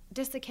 you've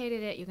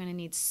dislocated it, you're going to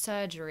need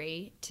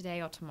surgery today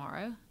or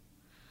tomorrow.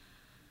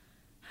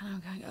 And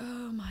I'm going,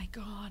 oh my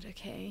God,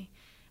 okay.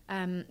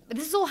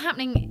 This is all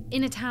happening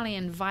in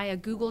Italian via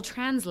Google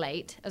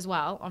Translate as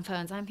well on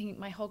phones. I'm thinking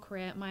my whole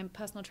career, my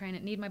personal trainer,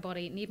 need my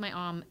body, need my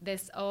arm,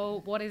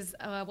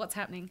 what's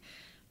happening?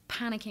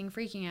 Panicking,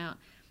 freaking out.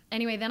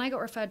 Anyway, then I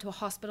got referred to a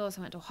hospital,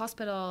 so I went to a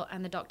hospital,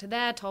 and the doctor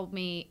there told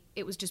me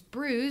it was just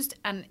bruised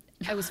and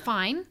I was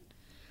fine.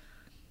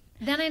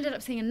 Then I ended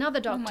up seeing another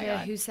doctor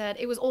who said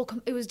it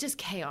was just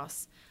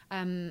chaos.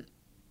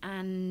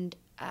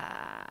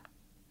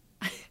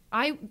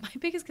 My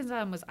biggest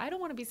concern was, I don't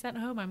want to be sent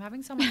home. I'm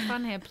having so much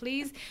fun here.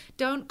 Please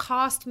don't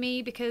cast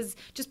me, because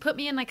just put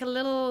me in like a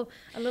little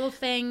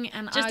thing,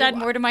 and just add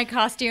more to my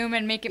costume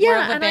and make it more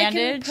of a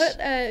bandage.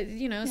 I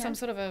can put some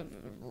sort of a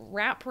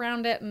wrap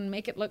around it and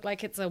make it look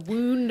like it's a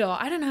wound, or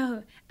I don't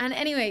know. And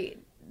anyway,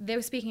 they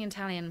were speaking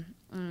Italian.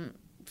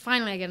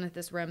 Finally, I get into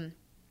this room,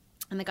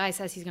 and the guy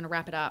says he's going to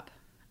wrap it up.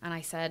 And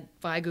I said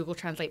via Google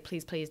Translate,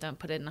 please don't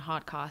put it in a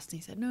hard cast.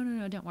 And he said,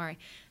 no, don't worry.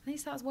 And he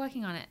starts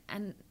working on it,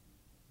 and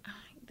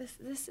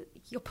This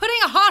you're putting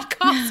a hard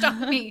cast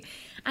on me.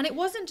 And it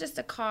wasn't just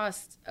a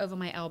cast over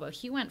my elbow.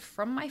 He went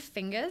from my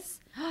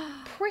fingers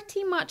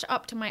pretty much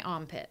up to my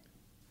armpit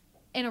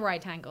in a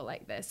right angle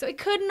like this. So it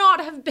could not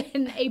have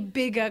been a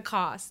bigger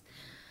cast.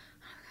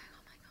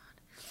 Oh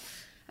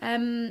my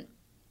God.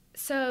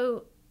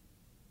 So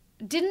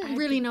didn't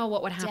really know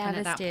what would happen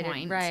at that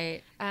point.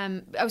 Right.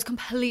 I was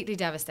completely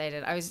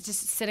devastated. I was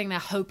just sitting there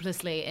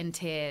hopelessly in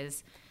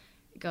tears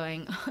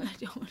going, I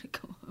don't want to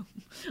go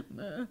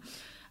home.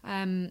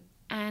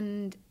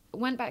 And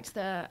went back to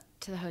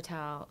the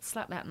hotel,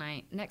 slept that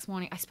night. Next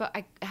morning, I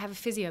have a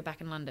physio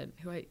back in London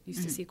who I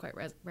used to see quite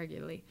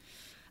regularly.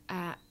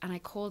 And I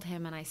called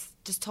him and I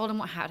just told him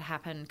what had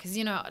happened. Because,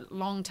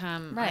 long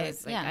term, I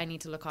was like, I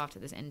need to look after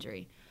this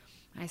injury.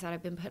 And I said,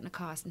 I've been put in a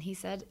cast. And he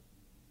said,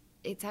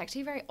 it's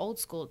actually very old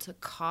school to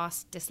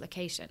cast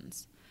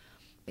dislocations.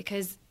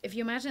 Because if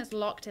you imagine it's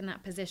locked in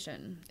that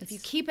position, if you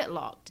keep it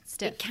locked,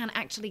 it can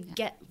actually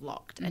get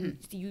locked, and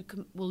you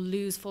will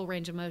lose full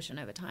range of motion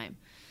over time.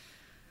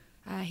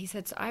 He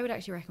said, so I would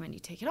actually recommend you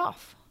take it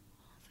off.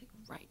 I was like,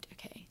 right,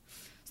 okay.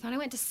 So then I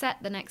went to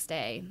set the next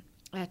day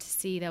to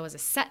see, there was a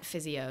set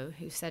physio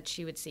who said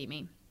she would see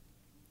me.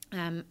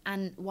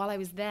 And while I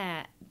was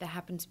there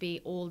happened to be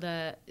all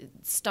the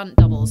stunt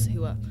doubles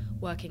who were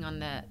working on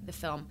the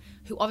film,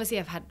 who obviously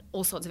have had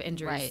all sorts of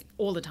injuries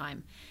all the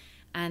time.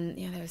 And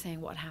they were saying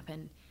what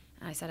happened,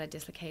 and I said I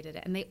dislocated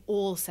it, and they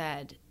all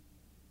said,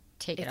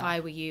 take it if off. I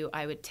were you,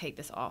 I would take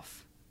this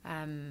off.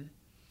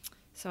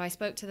 So I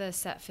spoke to the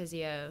set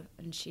physio,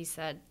 and she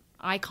said,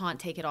 I can't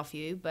take it off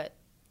you, but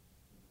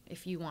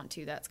if you want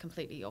to, that's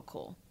completely your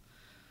call.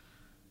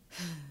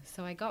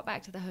 So I got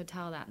back to the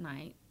hotel that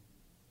night,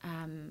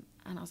 and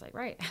I was like,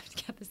 right, I have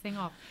to get this thing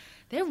off.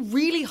 They're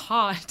really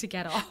hard to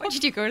get off. What,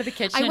 did you go to the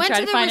kitchen I and went try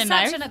to to the find a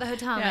knife? reception at the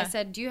hotel, and Yeah. I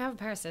said, do you have a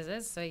pair of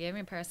scissors? So he gave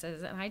me a pair of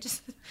scissors, and I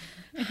just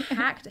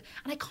hacked.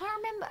 And I can't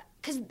remember,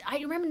 because I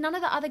remember none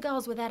of the other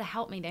girls were there to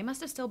help me. They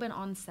must have still been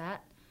on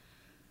set.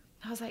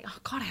 I was like, oh,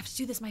 God, I have to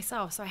do this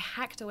myself. So I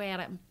hacked away at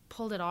it and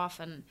pulled it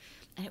off, and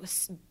it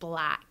was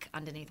black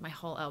underneath my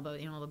whole elbow,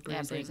 you know, all the bruising.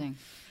 Yeah, bruising.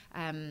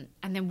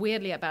 And then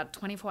weirdly, about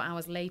 24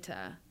 hours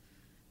later,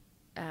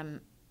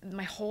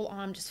 my whole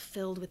arm just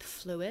filled with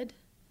fluid.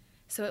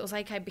 So it was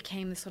like I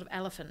became this sort of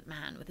elephant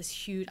man with this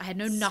huge, I had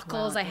no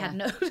knuckles, I had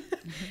no, it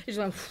just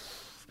went,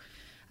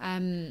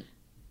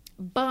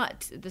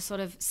 but the sort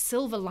of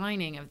silver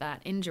lining of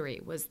that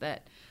injury was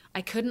that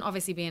I couldn't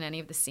obviously be in any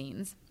of the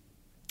scenes.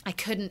 I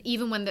couldn't,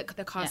 even when the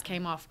cast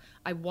came off,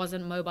 I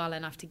wasn't mobile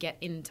enough to get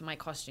into my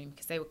costume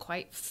because they were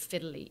quite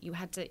fiddly.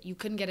 You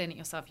couldn't get in it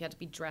yourself. You had to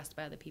be dressed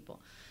by other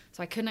people.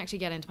 So I couldn't actually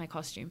get into my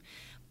costume.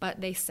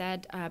 But they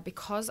said,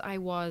 because I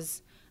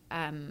was,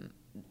 I'm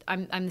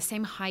the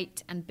same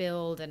height and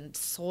build and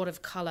sort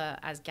of color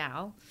as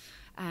Gal,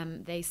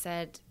 they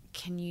said,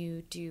 can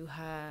you do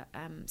her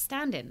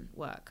stand-in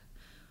work?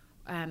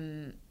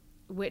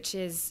 Which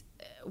is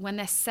when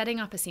they're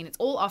setting up a scene, it's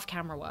all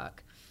off-camera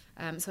work.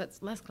 So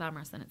it's less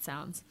glamorous than it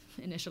sounds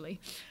initially.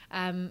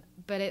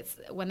 But it's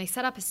when they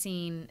set up a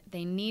scene,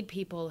 they need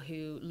people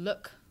who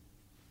look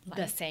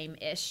the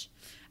same-ish,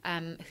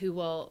 who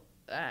will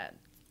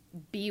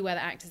be where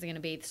the actors are going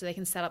to be, so they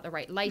can set up the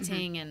right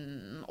lighting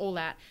and all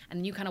that.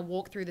 And you kind of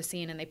walk through the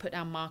scene and they put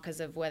down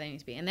markers of where they need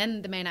to be. And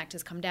then the main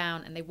actors come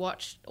down and they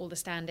watch all the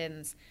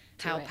stand-ins,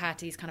 how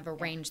Patty's kind of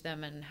arranged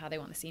them and how they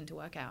want the scene to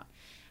work out.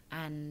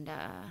 And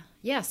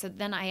so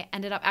then I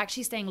ended up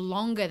actually staying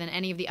longer than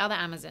any of the other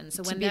Amazons.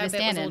 So when their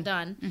bit was all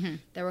done,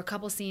 there were a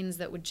couple scenes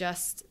that were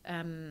just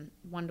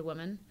Wonder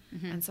Woman.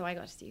 And so I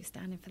got to do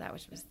stand-in for that,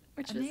 which was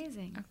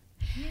amazing.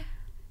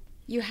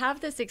 You have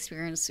this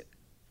experience.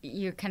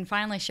 You can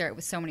finally share it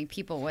with so many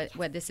people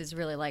what this is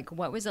really like.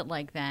 What was it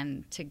like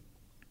then to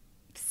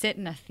sit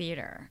in a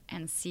theater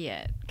and see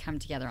it come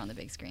together on the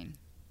big screen?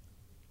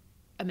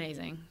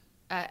 Amazing.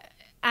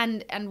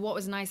 And what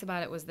was nice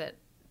about it was that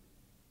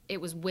it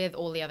was with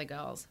all the other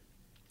girls.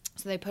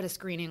 So they put a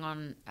screening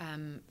on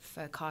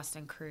for cast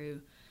and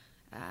crew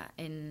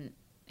in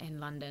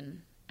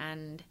London,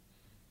 and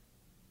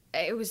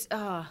it was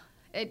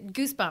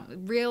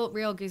goosebump, real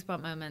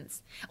goosebump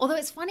moments. Although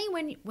it's funny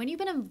when you've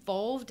been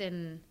involved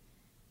in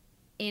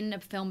a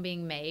film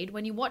being made,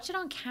 when you watch it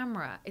on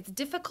camera, it's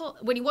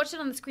difficult. When you watch it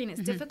on the screen,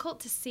 it's difficult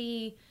to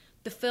see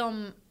the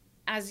film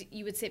as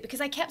you would see it,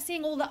 because I kept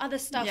seeing all the other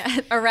stuff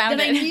around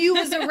that it. I knew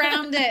was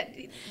around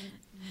it.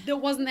 That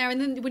wasn't there,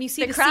 and then when you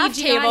see the craft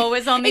CGI, table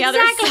was on the other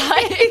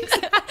side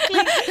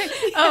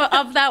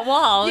of that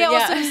wall. Yeah,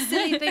 all sort of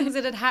silly things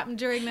that had happened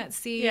during that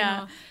scene.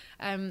 Yeah.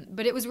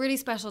 But it was really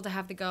special to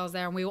have the girls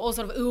there, and we were all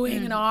sort of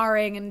oohing and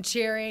ahhing and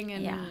cheering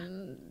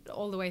and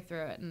all the way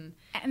through it. And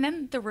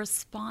then the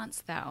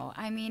response, though,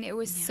 I mean, it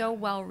was so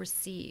well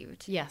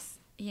received. Yes.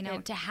 You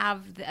know, to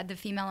have the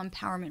female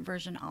empowerment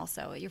version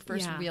also, your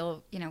first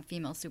real,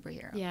 female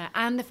superhero. Yeah,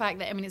 and the fact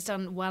that, I mean, it's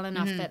done well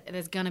enough that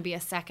there's going to be a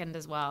second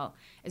as well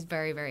is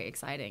very, very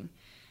exciting.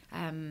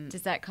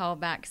 Does that call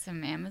back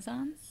some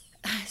Amazons?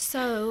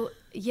 So,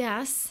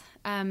 yes.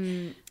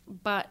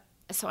 But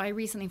so I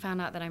recently found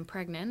out that I'm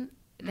pregnant.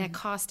 They're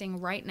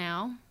casting right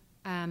now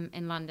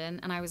in London,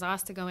 and I was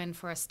asked to go in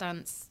for a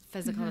stunts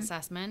physical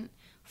assessment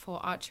for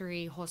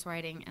archery, horse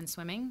riding, and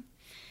swimming.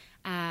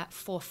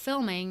 For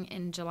filming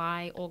in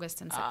July, August,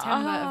 and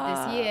September of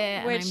this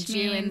year, which and I'm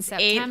due in means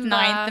September.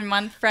 8th, 9th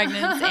month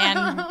pregnant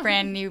and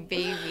brand new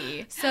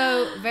baby.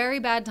 So very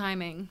bad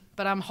timing,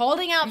 but I'm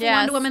holding out for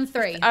Wonder Woman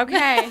 3.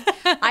 Okay.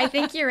 I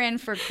think you're in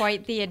for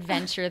quite the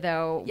adventure,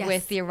 though, Yes.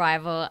 with the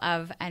arrival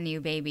of a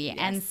new baby. Yes.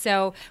 And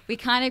so we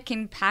kind of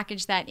can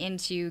package that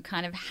into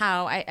kind of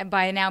how,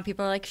 by now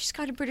people are like, she's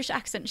got a British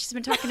accent. She's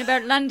been talking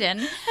about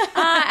London,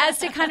 as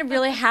to kind of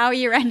really how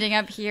you're ending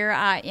up here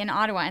in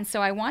Ottawa. And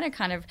so I want to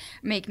kind of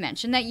make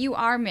mention that you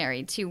are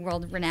married to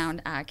world-renowned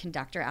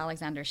conductor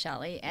Alexander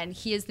Shelley, and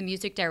he is the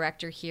music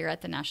director here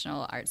at the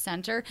National Arts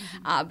Centre,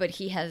 but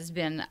he has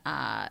been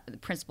the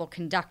principal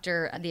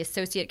conductor, the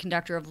associate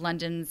conductor of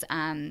London's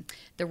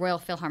the Royal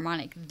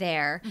Philharmonic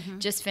there.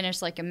 Just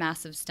finished like a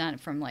massive stunt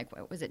from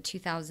what was it,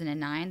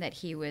 2009, that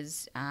he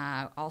was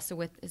also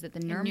with, is it the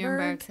Nuremberg?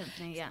 Nuremberg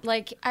Symphony, yeah.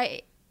 Like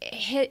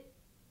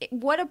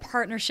what a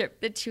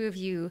partnership the two of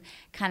you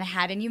kind of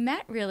had. And you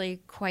met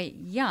really quite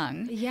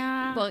young.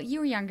 Yeah. Well, you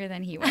were younger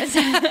than he was.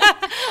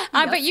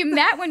 But you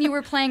met when you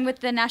were playing with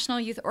the National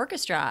Youth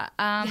Orchestra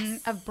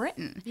of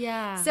Britain.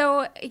 Yeah.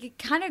 So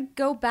kind of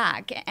go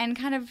back and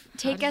kind of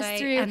take us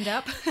through. End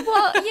up?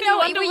 Well, you know,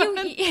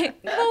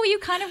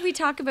 we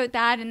talk about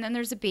that, and then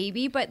there's a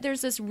baby, but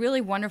there's this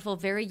really wonderful,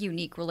 very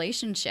unique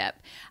relationship,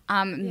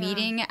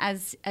 meeting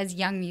as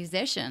young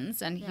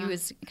musicians, and he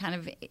was kind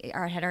of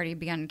had already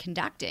begun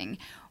conducting.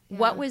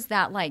 What was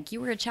that like?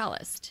 You were a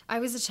cellist. I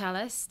was a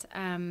cellist,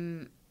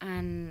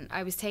 and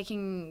I was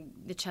taking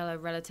the cello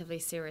relatively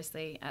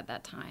seriously at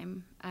that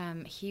time.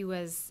 He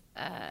was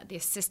the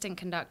assistant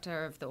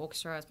conductor of the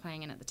orchestra I was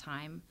playing in at the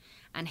time,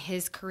 and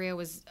his career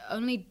was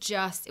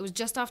it was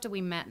just after we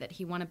met that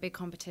he won a big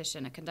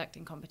competition, a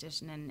conducting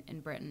competition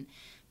in Britain,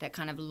 that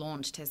kind of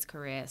launched his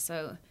career.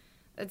 So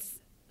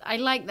I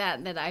like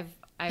that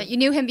That you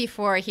knew him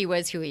before he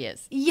was who he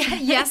is. Yeah,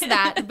 yes,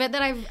 but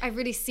that I've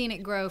really seen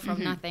it grow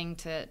from nothing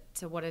to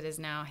what it is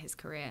now, his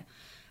career.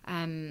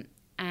 And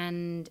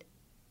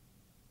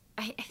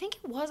I think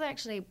it was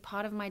actually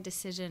part of my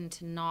decision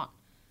to not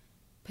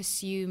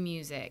pursue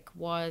music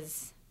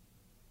was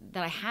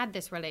that I had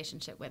this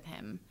relationship with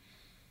him.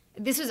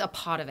 This was a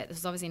part of it. This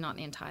was obviously not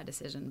the entire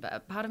decision, but a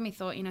part of me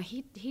thought,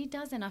 he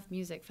does enough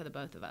music for the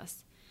both of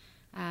us.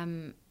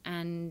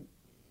 And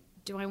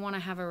do I want to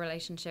have a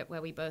relationship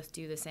where we both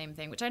do the same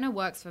thing, which I know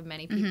works for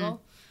many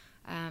people.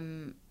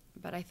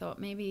 But I thought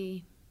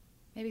maybe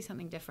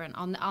something different.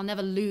 I'll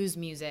never lose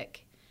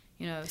music,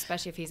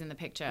 especially if he's in the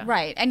picture.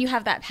 Right. And you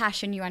have that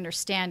passion. You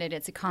understand it.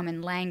 It's a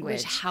common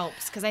language. Which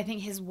helps, because I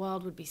think his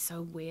world would be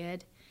so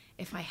weird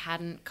if I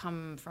hadn't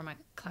come from a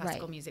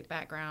classical music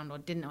background or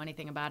didn't know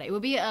anything about it. It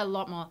would be a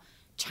lot more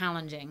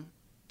challenging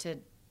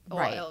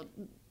or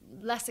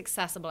less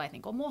accessible, I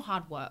think, or more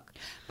hard work.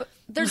 But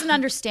there's an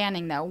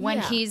understanding, though, when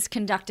he's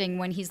conducting,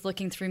 when he's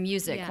looking through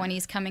music, when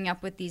he's coming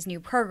up with these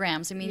new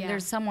programs. I mean,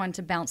 there's someone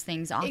to bounce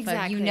things off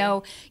of. You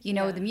know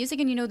the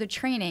music and you know the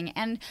training.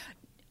 And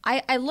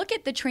I look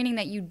at the training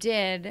that you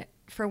did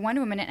for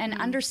Wonder Woman and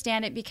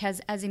understand it,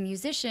 because as a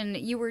musician,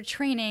 you were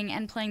training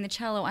and playing the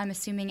cello, I'm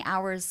assuming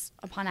hours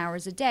upon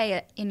hours a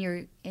day in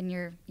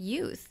your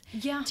youth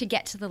to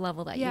get to the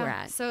level that you were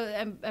at.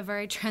 So a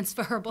very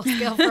transferable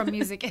skill from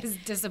music is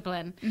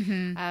discipline.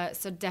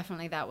 So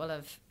definitely that will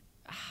have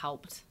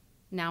helped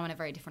now in a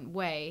very different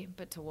way,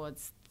 but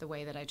towards the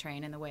way that I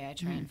train and the way I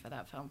train for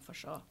that film, for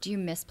sure. Do you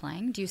miss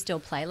playing? Do you still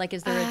play? Like,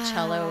 is there a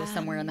cello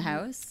somewhere in the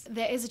house?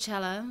 There is a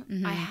cello.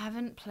 I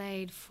haven't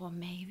played for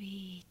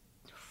maybe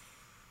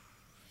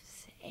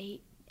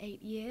 8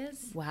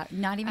 years. Wow,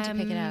 not even to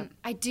pick it up.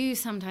 I do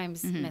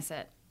sometimes miss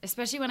it,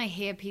 especially when I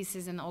hear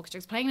pieces in the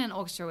orchestra. Playing in an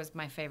orchestra was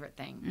my favorite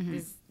thing.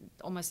 There's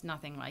almost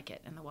nothing like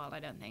it in the world,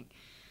 I don't think.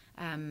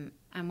 And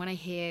when I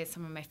hear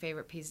some of my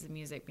favorite pieces of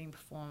music being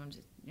performed,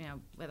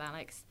 with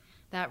Alex,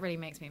 that really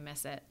makes me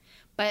miss it.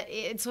 But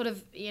it sort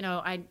of,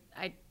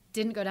 I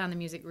didn't go down the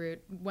music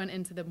route, went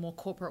into the more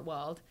corporate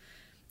world,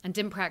 and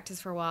didn't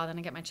practice for a while. Then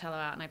I get my cello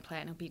out and I play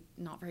it, and it'll be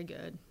not very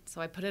good. So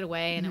I put it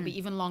away, and it'll be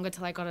even longer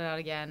till I got it out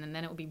again, and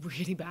then it will be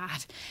really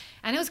bad.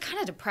 And it was kind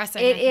of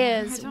depressing. It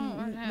is.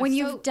 When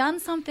you've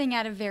done something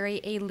at a very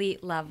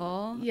elite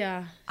level,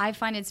 I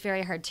find it's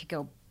very hard to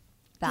go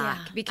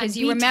back because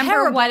you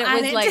remember what it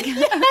was like.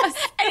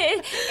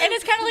 And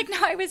it's kind of like, no,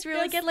 I was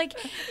really good. Like,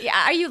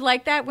 are you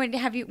like that?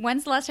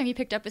 When's the last time you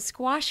picked up a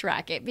squash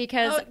racket?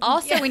 Because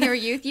in your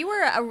youth, you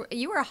were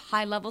a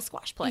high level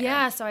squash player.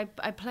 Yeah, so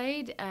I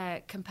played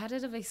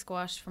competitively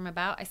squash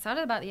I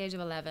started about the age of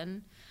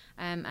 11,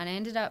 and I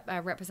ended up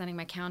representing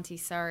my county,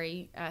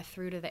 Surrey,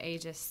 through to the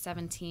age of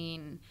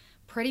 17.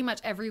 Pretty much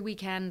every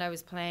weekend I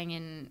was playing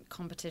in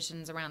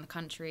competitions around the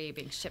country,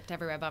 being shipped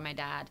everywhere by my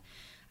dad.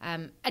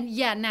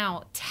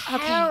 Now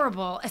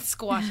terrible at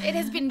squash. It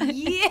has been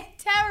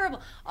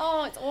terrible.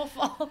 Oh, it's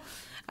awful.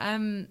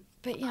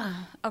 But yeah.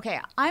 Okay,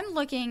 I'm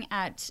looking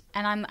at,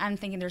 and I'm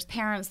thinking there's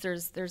parents,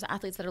 there's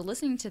athletes that are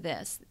listening to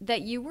this,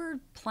 that you were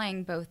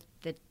playing both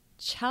the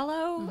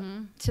cello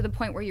to the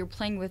point where you're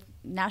playing with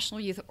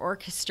national youth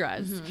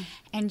orchestras,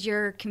 and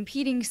you're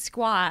competing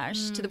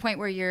squash to the point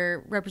where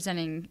you're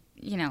representing,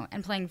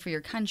 and playing for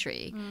your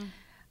country.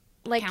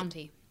 Like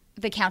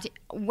the county.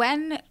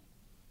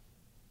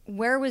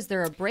 Where was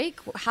there a break?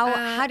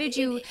 How did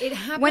you? It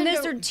happened. When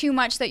is there too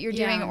much that you're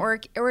doing, or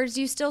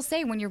do you still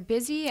say when you're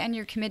busy and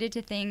you're committed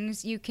to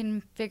things, you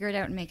can figure it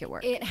out and make it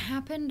work? It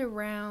happened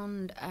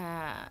around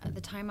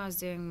the time I was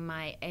doing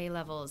my A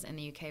levels in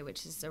the UK,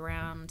 which is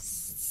around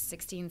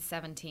 16,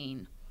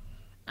 17,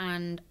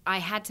 and I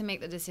had to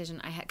make the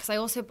decision. Because I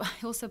also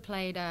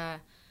played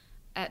at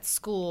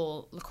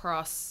school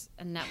lacrosse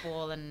and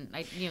netball and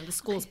the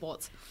school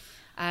sports,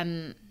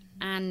 and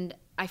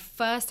I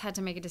first had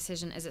to make a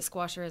decision: is it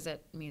squash or is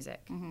it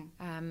music?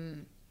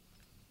 And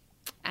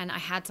I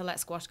had to let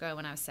squash go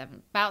when I was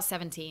about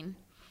 17.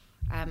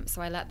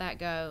 So I let that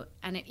go,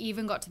 and it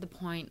even got to the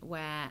point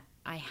where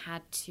I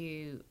had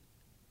to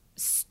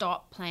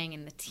stop playing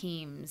in the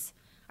teams.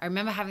 I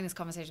remember having this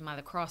conversation with my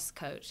lacrosse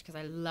coach, because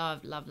I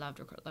loved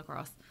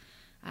lacrosse.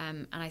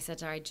 And I said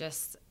to her,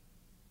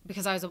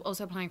 because I was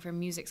also applying for a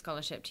music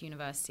scholarship to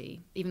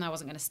university, even though I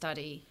wasn't going to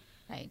study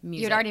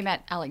music. You'd already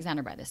met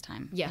Alexander by this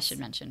time, yes. I should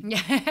mention.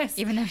 Yes.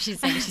 Even though she's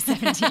saying she's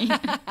 17.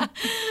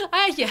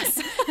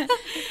 Yes.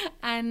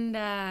 And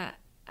I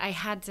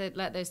had to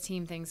let those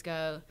team things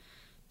go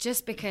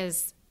just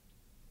because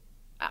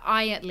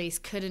I at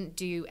least couldn't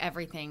do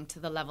everything to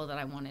the level that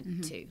I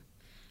wanted to.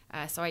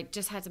 So I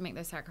just had to make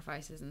those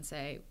sacrifices and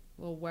say,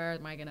 well, where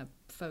am I going to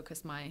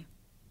focus my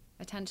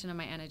attention and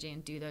my energy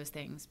and do those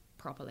things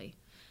properly?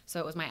 So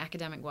it was my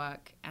academic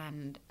work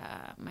and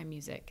my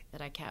music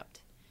that I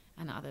kept,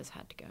 and the others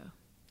had to go.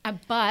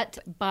 But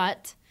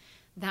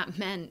that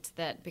meant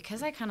that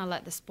because I kind of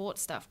let the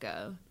sports stuff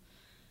go,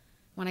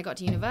 when I got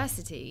to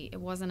university, it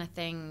wasn't a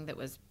thing that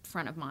was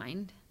front of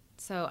mind.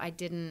 So I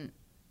didn't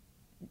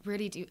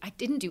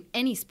do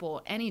any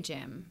sport, any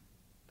gym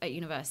at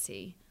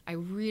university. I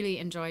really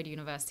enjoyed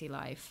university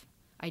life.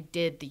 I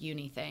did the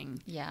uni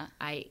thing. Yeah.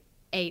 I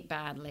ate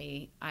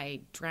badly.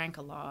 I drank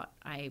a lot.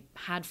 I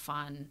had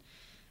fun.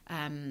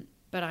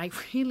 But I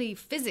really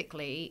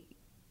physically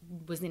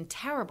was in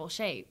terrible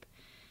shape.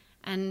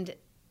 And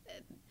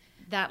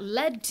that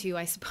led to,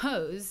 I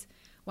suppose,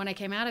 when I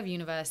came out of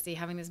university,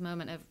 having this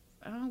moment of,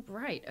 oh,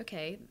 right,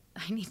 okay,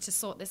 I need to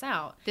sort this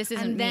out. This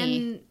isn't and then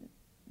me.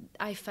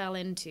 I fell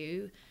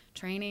into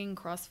training,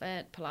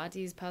 CrossFit,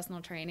 Pilates,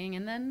 personal training,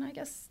 and then I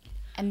guess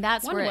and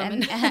that's Wonder where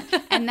Woman.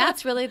 and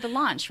that's really the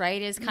launch,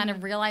 right? Is kind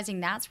of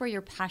realizing that's where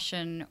your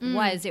passion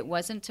was. It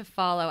wasn't to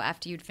follow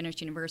after you'd finished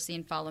university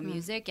and follow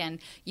music, and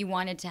you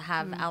wanted to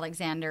have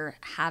Alexander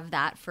have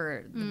that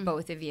for the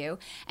both of you.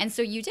 And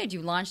so you did.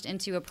 You launched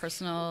into a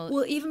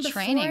personal even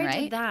training, before I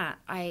right? did that,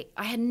 I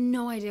had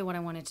no idea what I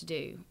wanted to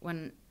do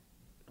when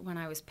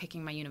I was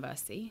picking my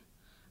university.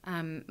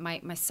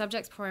 My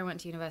subjects before I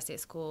went to university at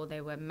school, they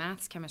were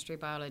maths, chemistry,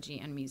 biology,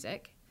 and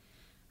music.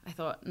 I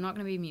thought, I'm not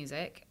going to be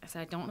music. I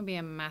said, I don't want to be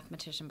a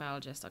mathematician,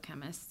 biologist, or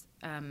chemist.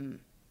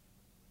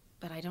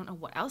 But I don't know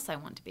what else I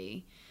want to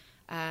be.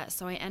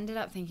 So I ended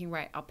up thinking,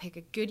 right, I'll pick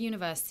a good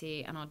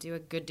university and I'll do a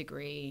good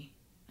degree.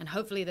 And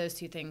hopefully those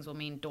two things will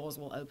mean doors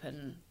will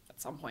open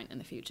at some point in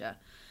the future.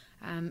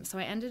 So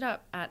I ended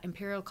up at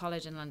Imperial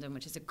College in London,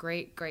 which is a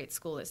great, great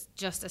school. It's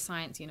just a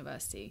science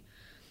university.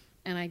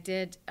 And I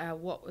did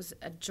what was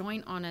a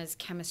joint honors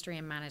chemistry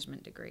and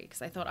management degree,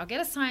 because I thought, I'll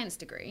get a science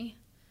degree,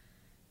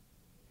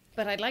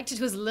 but I'd like to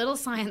do as little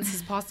science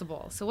as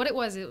possible. So what it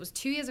was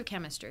 2 years of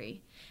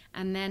chemistry,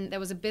 and then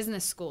there was a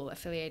business school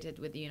affiliated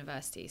with the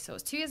university. So it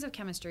was 2 years of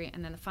chemistry,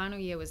 and then the final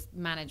year was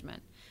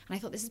management. And I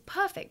thought, this is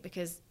perfect,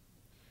 because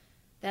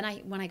then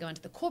when I go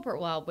into the corporate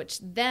world, which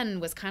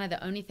then was kind of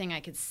the only thing I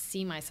could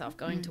see myself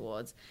going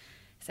towards,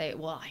 say,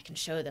 well, I can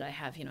show that I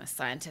have, a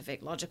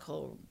scientific,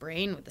 logical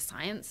brain with the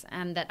science,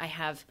 and that I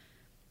have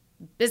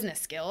business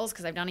skills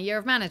because I've done a year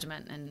of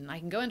management, and I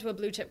can go into a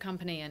blue chip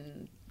company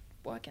and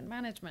work in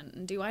management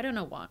and do I don't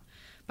know what.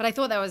 But I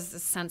thought that was a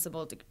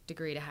sensible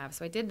degree to have.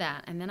 So I did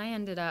that. And then I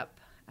ended up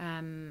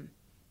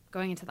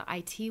going into the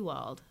IT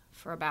world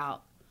for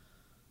about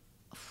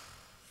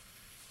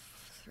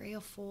 3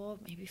 or 4,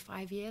 maybe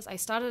 5 years. I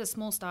started a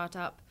small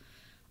startup,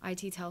 IT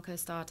telco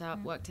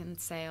startup, worked in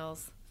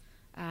sales.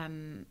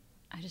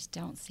 I just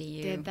don't see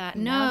you. Did that.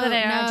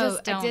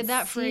 I did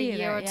that for a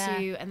year or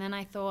two. And then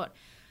I thought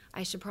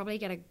I should probably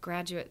get a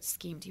graduate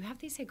scheme. Do you have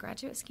these,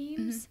 graduate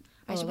schemes?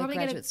 I should probably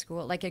graduate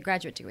school, like a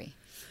graduate degree.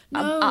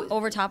 No.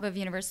 Over top of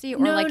university, or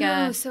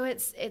no. So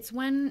it's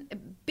when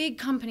big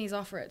companies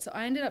offer it. So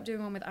I ended up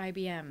doing one with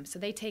IBM. So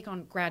they take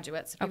on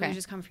graduates, people who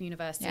just come from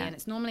university, and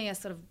it's normally a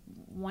sort of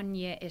 1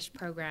 year-ish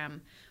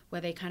program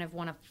where they kind of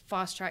want to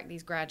fast track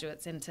these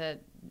graduates into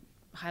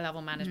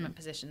high-level management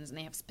positions, and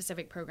they have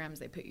specific programs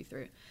they put you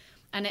through.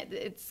 And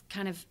it's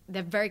kind of,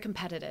 they're very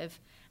competitive,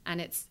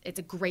 and it's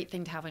a great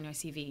thing to have on your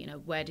CV.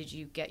 Where did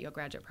you get your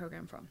graduate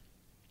program from?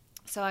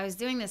 So I was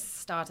doing this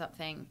startup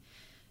thing,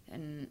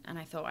 and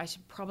I thought I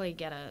should probably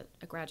get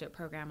a graduate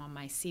program on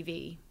my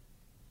CV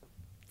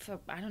for,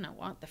 I don't know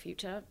what, the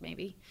future,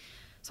 maybe.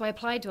 So I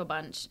applied to a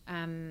bunch,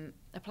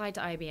 applied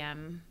to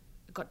IBM,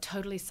 got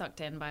totally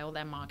sucked in by all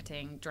their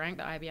marketing, drank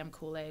the IBM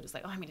Kool-Aid, was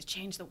like, oh, I'm going to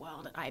change the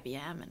world at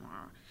IBM, and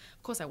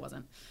of course I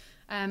wasn't.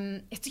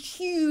 It's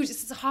huge,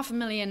 it's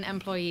 500,000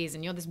 employees,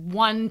 and you're this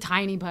one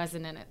tiny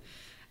person in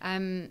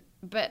it.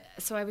 But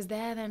so I was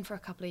there then for a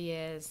couple of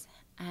years,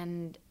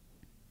 and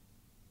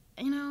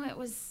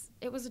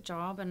it was a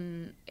job,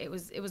 and it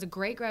was a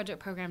great graduate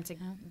program to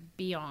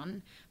be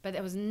on, but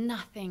there was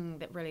nothing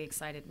that really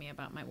excited me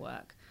about my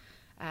work.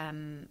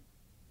 And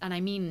I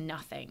mean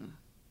nothing.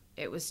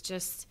 It was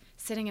just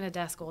sitting at a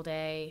desk all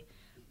day.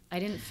 I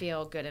didn't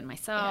feel good in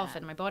myself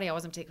and my body. I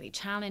wasn't particularly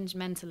challenged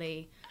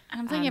mentally. And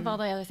I'm thinking of all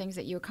the other things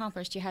that you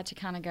accomplished. You had to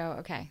kind of go,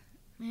 okay.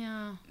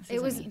 Yeah.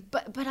 It was,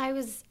 but I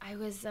was,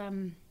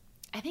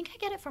 I think I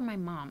get it from my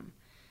mom.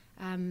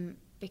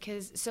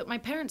 Because my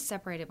parents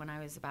separated when I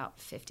was about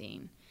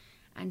 15,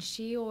 And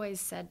she always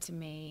said to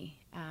me,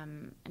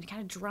 and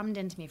kind of drummed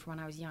into me from when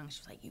I was young,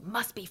 she was like, you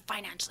must be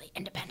financially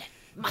independent.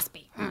 Must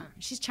be.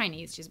 She's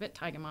Chinese. She's a bit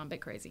tiger mom, a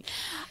bit crazy.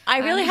 I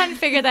really hadn't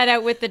figured that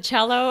out with the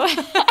cello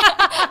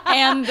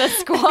and the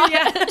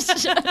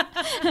squash.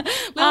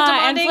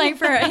 And playing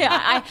for,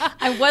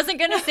 I wasn't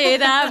going to say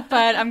that,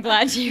 but I'm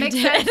glad you Makes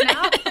did. sense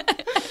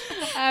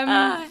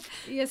now.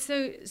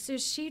 So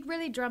she'd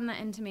really drummed that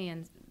into me.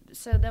 And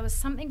so there was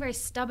something very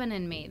stubborn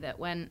in me that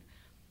when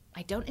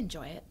I don't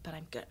enjoy it, but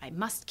I'm good, I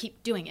must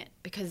keep doing it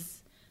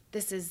because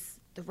this is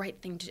the right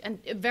thing to do.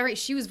 And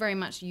she was very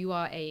much, you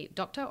are a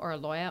doctor or a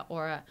lawyer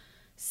or a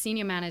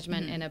senior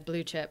management in a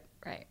blue chip,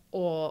 right?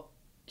 Or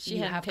She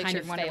you had have kind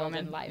pictured of Wonder failed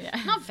Woman. in life.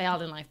 Yeah. Not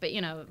failed in life, but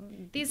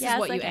this Yes, is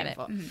what I you get aim it.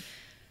 for. Mhm.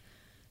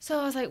 So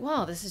I was like,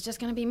 well, this is just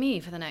going to be me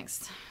for the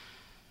next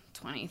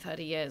 20,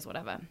 30 years,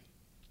 whatever.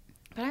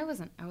 But I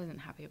wasn't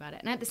happy about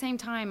it. And at the same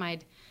time,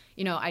 I'd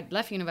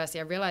left university.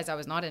 I realized I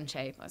was not in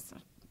shape.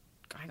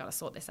 I got to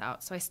sort this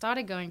out. So I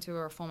started going to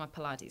a reformer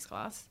Pilates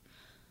class.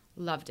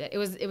 Loved it. It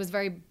was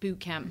very boot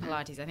camp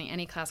Pilates. I think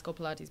any classical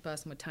Pilates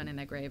person would turn in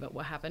their grave at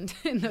what happened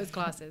in those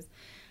classes.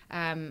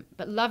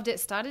 But loved it.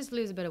 Started to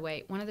lose a bit of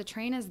weight. One of the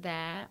trainers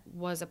there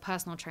was a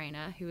personal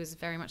trainer who was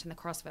very much in the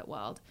CrossFit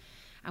world.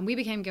 And we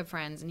became good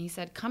friends. And he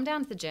said, come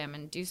down to the gym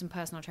and do some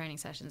personal training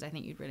sessions. I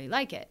think you'd really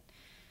like it.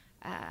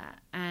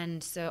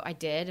 And so I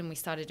did, and we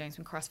started doing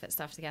some CrossFit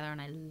stuff together,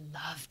 and I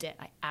loved it.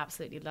 I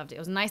absolutely loved it. It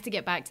was nice to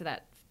get back to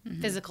that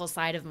physical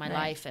side of my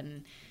life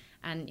and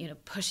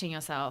pushing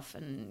yourself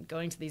and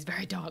going to these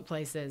very dark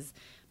places,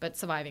 but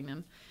surviving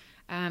them.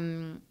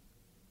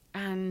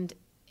 And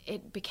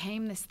it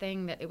became this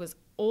thing that it was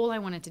all I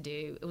wanted to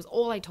do. It was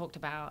all I talked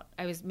about.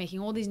 I was making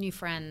all these new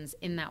friends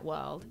in that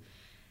world,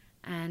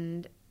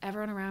 and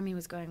everyone around me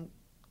was going,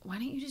 why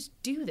don't you just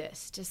do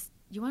this?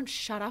 You won't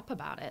shut up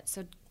about it,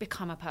 so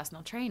become a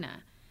personal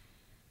trainer.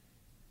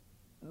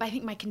 But I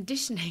think my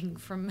conditioning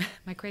from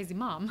my crazy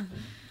mom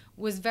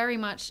was very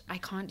much, I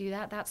can't do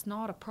that. That's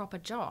not a proper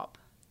job.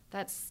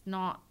 That's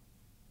not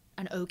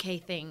an okay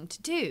thing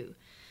to do.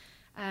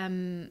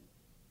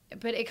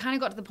 But it kind of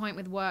got to the point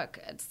with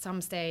work at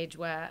some stage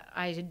where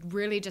I had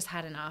really just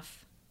had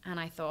enough. And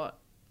I thought,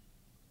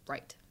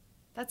 right,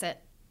 that's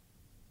it.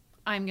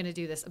 I'm going to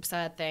do this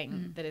absurd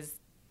thing that is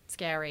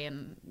scary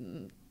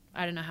and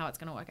I don't know how it's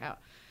going to work out.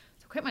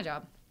 So I quit my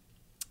job.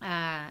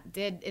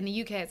 In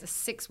the UK, it's a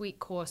 6-week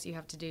course you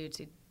have to do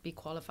to be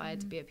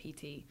qualified to be a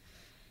PT.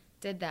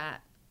 Did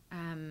that.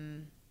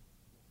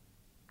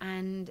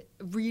 And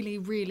really,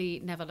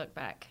 really never looked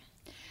back.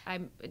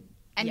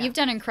 And you've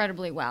done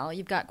incredibly well.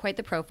 You've got quite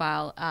the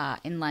profile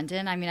in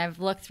London. I mean, I've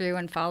looked through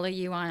and follow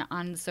you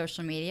on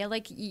social media.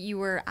 Like, you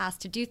were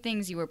asked to do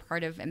things. You were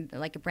part of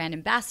like a brand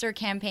ambassador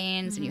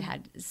campaigns, and you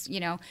had,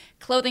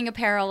 clothing,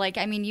 apparel. Like,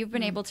 I mean, you've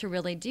been able to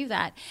really do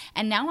that.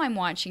 And now I'm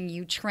watching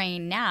you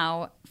train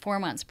now, 4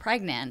 months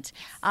pregnant,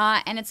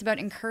 and it's about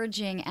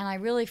encouraging. And I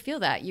really feel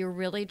that you're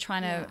really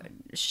trying to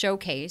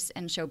showcase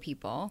and show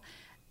people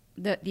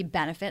the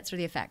benefits or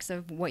the effects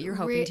of what you're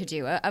hoping to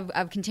do,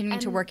 of continuing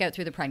to work out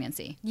through the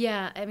pregnancy.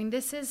 Yeah, I mean,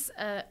 this is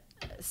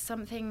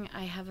something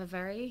I have a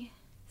very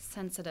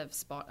sensitive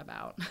spot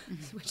about,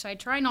 which I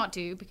try not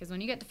to, because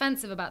when you get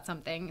defensive about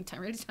something, it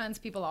really turns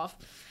people off.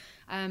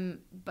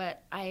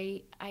 But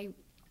I'm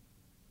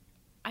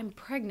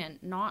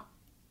pregnant, not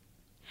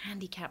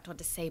handicapped or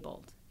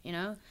disabled,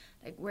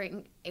 Like,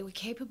 we're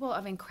capable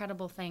of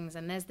incredible things,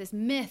 and there's this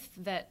myth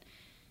that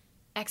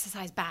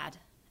exercise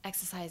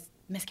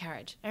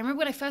miscarriage. I remember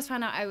when I first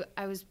found out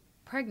I was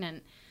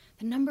pregnant,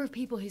 the number of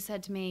people who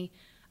said to me,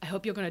 I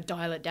hope you're going to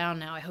dial it down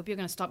now. I hope you're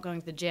going to stop going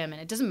to the gym.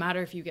 And it doesn't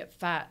matter if you get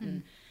fat.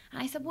 And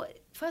I said, well,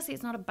 firstly,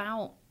 it's not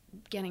about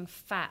getting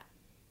fat.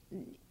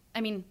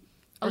 I mean,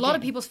 a lot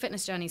of people's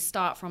fitness journeys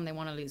start from they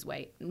want to lose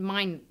weight.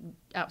 Mine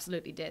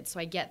absolutely did. So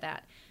I get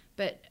that.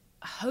 But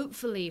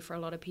hopefully for a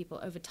lot of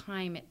people over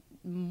time, it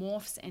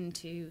morphs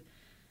into,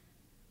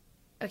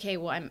 okay,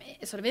 well, I'm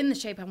sort of in the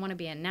shape I want to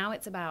be in. Now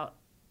it's about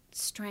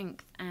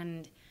strength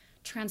and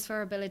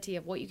transferability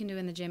of what you can do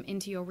in the gym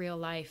into your real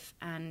life,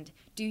 and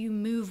do you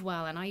move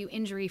well, and are you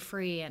injury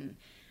free, and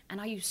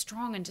are you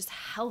strong and just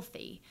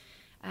healthy,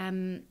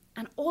 and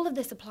all of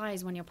this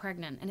applies when you're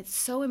pregnant, and it's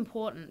so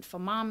important for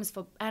moms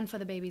and for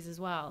the babies as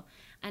well.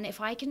 And if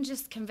I can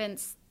just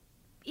convince,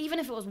 even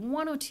if it was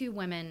 1 or 2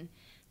 women,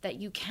 that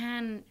you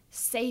can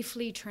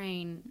safely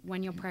train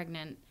when you're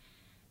pregnant,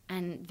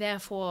 and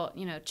therefore,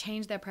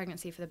 change their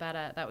pregnancy for the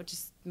better, that would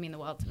just mean the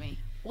world to me.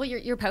 Well,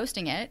 you're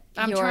posting it.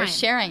 I'm you're trying.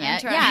 sharing it. I'm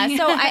trying. Yeah.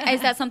 So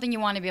is that something you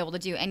want to be able to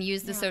do and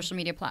use the social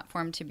media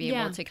platform to be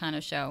able to kind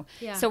of show?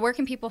 Yeah. So where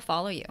can people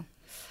follow you?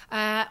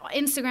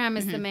 Instagram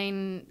is the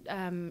main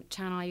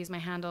channel. I use my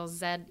handle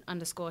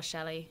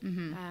Z_Shelley.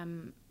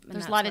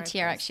 There's a lot of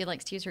TRX. She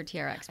likes to use her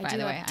TRX, by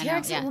the way.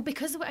 TRX, well,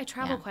 because I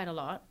travel quite a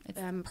lot. It's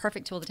a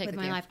perfect tool to take with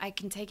my you. life. I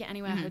can take it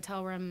anywhere,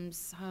 hotel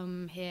rooms,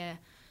 home, here.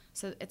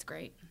 So it's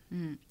great.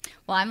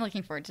 Well, I'm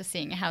looking forward to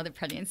seeing how the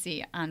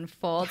pregnancy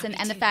unfolds, and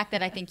the fact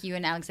that I think you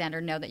and Alexander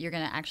know that you're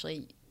going to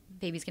actually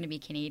baby's going to be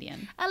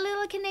Canadian. A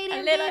little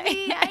Canadian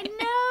baby. I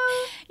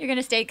know. You're going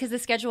to stay because the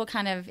schedule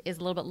kind of is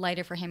a little bit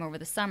lighter for him over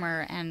the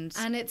summer. And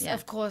it's,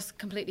 of course,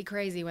 completely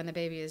crazy when the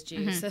baby is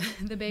due. So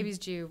the baby's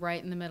due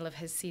right in the middle of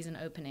his season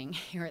opening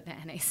here at the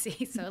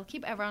NAC. So it'll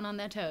keep everyone on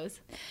their toes.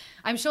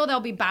 I'm sure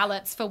there'll be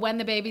ballots for when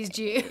the baby's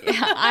due.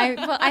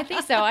 I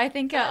think so. I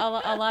think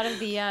a lot of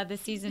the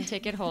season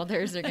ticket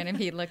holders are going to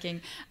be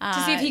looking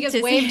to see if he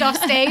gets waved off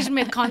stage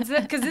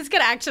mid-concert, because this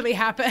could actually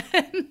happen.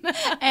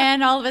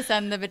 And all of a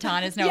sudden the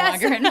baton is no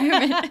longer in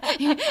movement.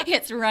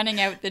 It's running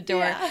out the door.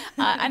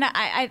 Yeah. And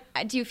I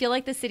do you feel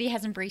like the city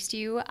has embraced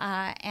you?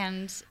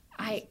 And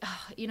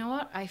you know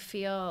what? I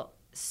feel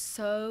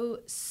so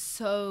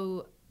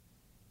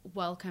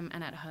welcome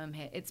and at home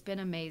here. It's been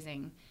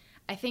amazing.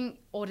 I think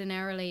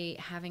ordinarily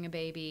having a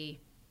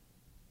baby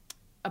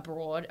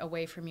abroad,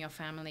 away from your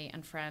family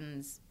and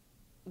friends,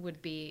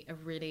 would be a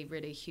really,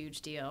 really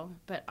huge deal.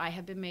 But I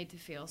have been made to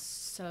feel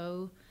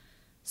so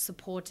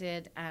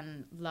supported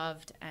and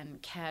loved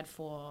and cared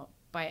for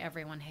by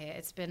everyone here.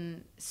 It's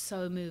been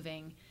so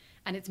moving.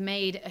 And it's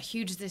made a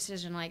huge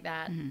decision like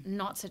that,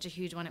 not such a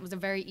huge one. It was a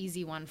very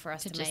easy one for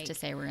us to make. Just to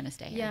say we're going to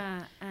stay here.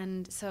 Yeah,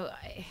 and so,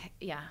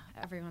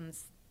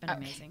 everyone's been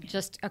amazing.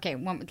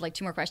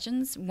 Two more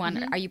questions.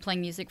 One, are you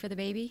playing music for the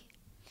baby?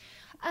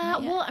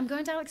 Well, I'm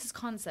going to Alex's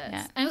concert.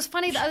 Yeah. And it was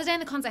funny, the other day in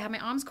the concert, I had my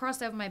arms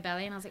crossed over my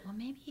belly, and I was like, well,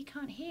 maybe he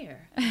can't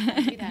hear.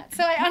 I do that.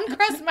 So I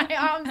uncrossed my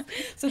arms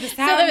so the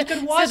sound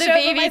could wash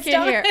over my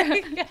stomach.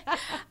 Hear.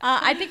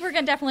 I think we're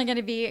definitely going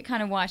to be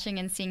kind of watching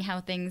and seeing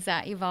how things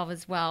evolve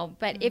as well.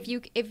 But if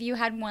you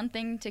had one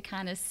thing to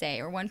kind of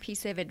say, or one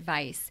piece of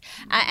advice,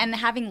 and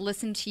having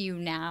listened to you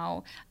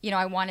now,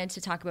 I wanted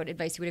to talk about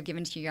advice you would have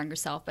given to your younger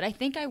self, but I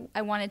think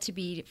I wanted to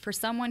be for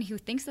someone who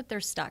thinks that they're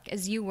stuck,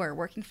 as you were,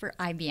 working for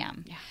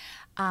IBM. Yeah.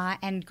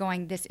 And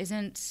going, this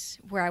isn't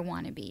where I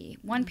want to be.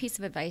 One piece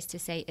of advice to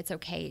say it's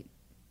okay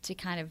to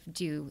kind of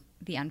do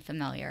the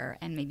unfamiliar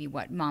and maybe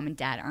what mom and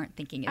dad aren't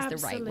thinking is the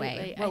right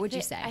way. What would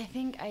you say? I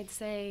think I'd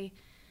say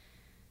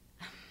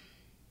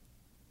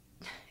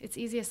it's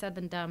easier said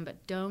than done,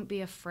 but don't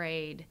be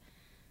afraid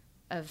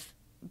of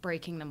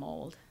breaking the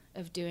mold,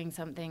 of doing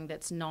something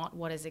that's not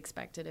what is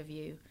expected of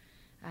you.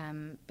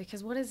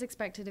 Because what is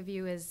expected of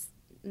you is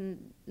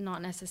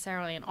not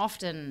necessarily and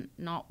often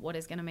not what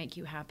is going to make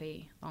you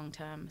happy long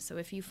term. So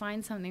if you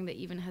find something that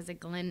even has a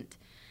glint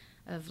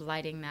of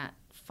lighting that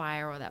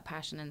fire or that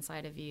passion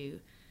inside of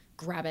you,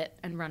 grab it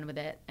and run with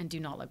it and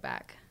do not look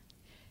back.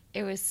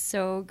 It was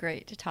so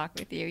great to talk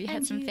with you. You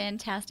had some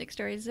fantastic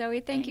stories, Zoe.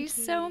 Thank you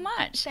so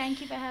much.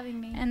 Thank you for having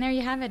me. And there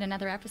you have it,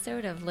 another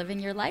episode of Living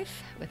Your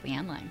Life with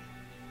Leanne Lang.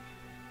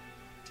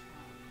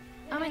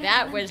 Oh my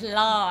that God. Was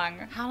long.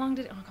 How long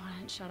did it? Oh God, I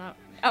didn't shut up.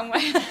 Oh my.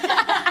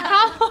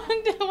 How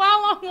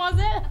long was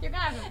it? You're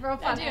gonna have a real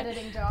fun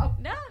editing job.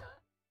 No.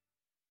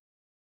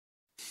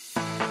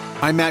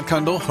 I'm Matt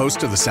Kundle,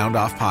 host of the Sound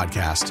Off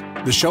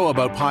Podcast, the show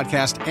about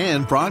podcast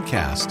and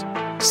broadcast.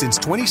 Since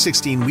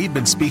 2016, we've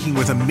been speaking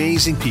with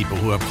amazing people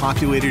who have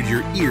populated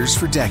your ears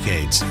for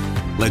decades.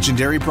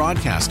 Legendary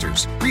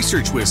broadcasters,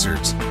 research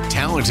wizards,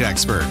 talent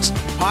experts,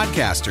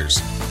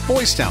 podcasters,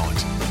 voice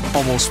talent.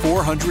 Almost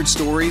 400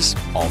 stories,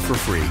 all for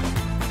free.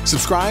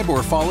 Subscribe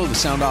or follow the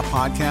Sound Off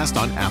Podcast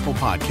on Apple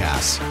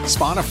Podcasts,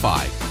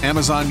 Spotify,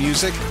 Amazon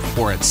Music,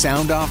 or at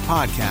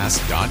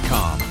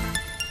soundoffpodcast.com.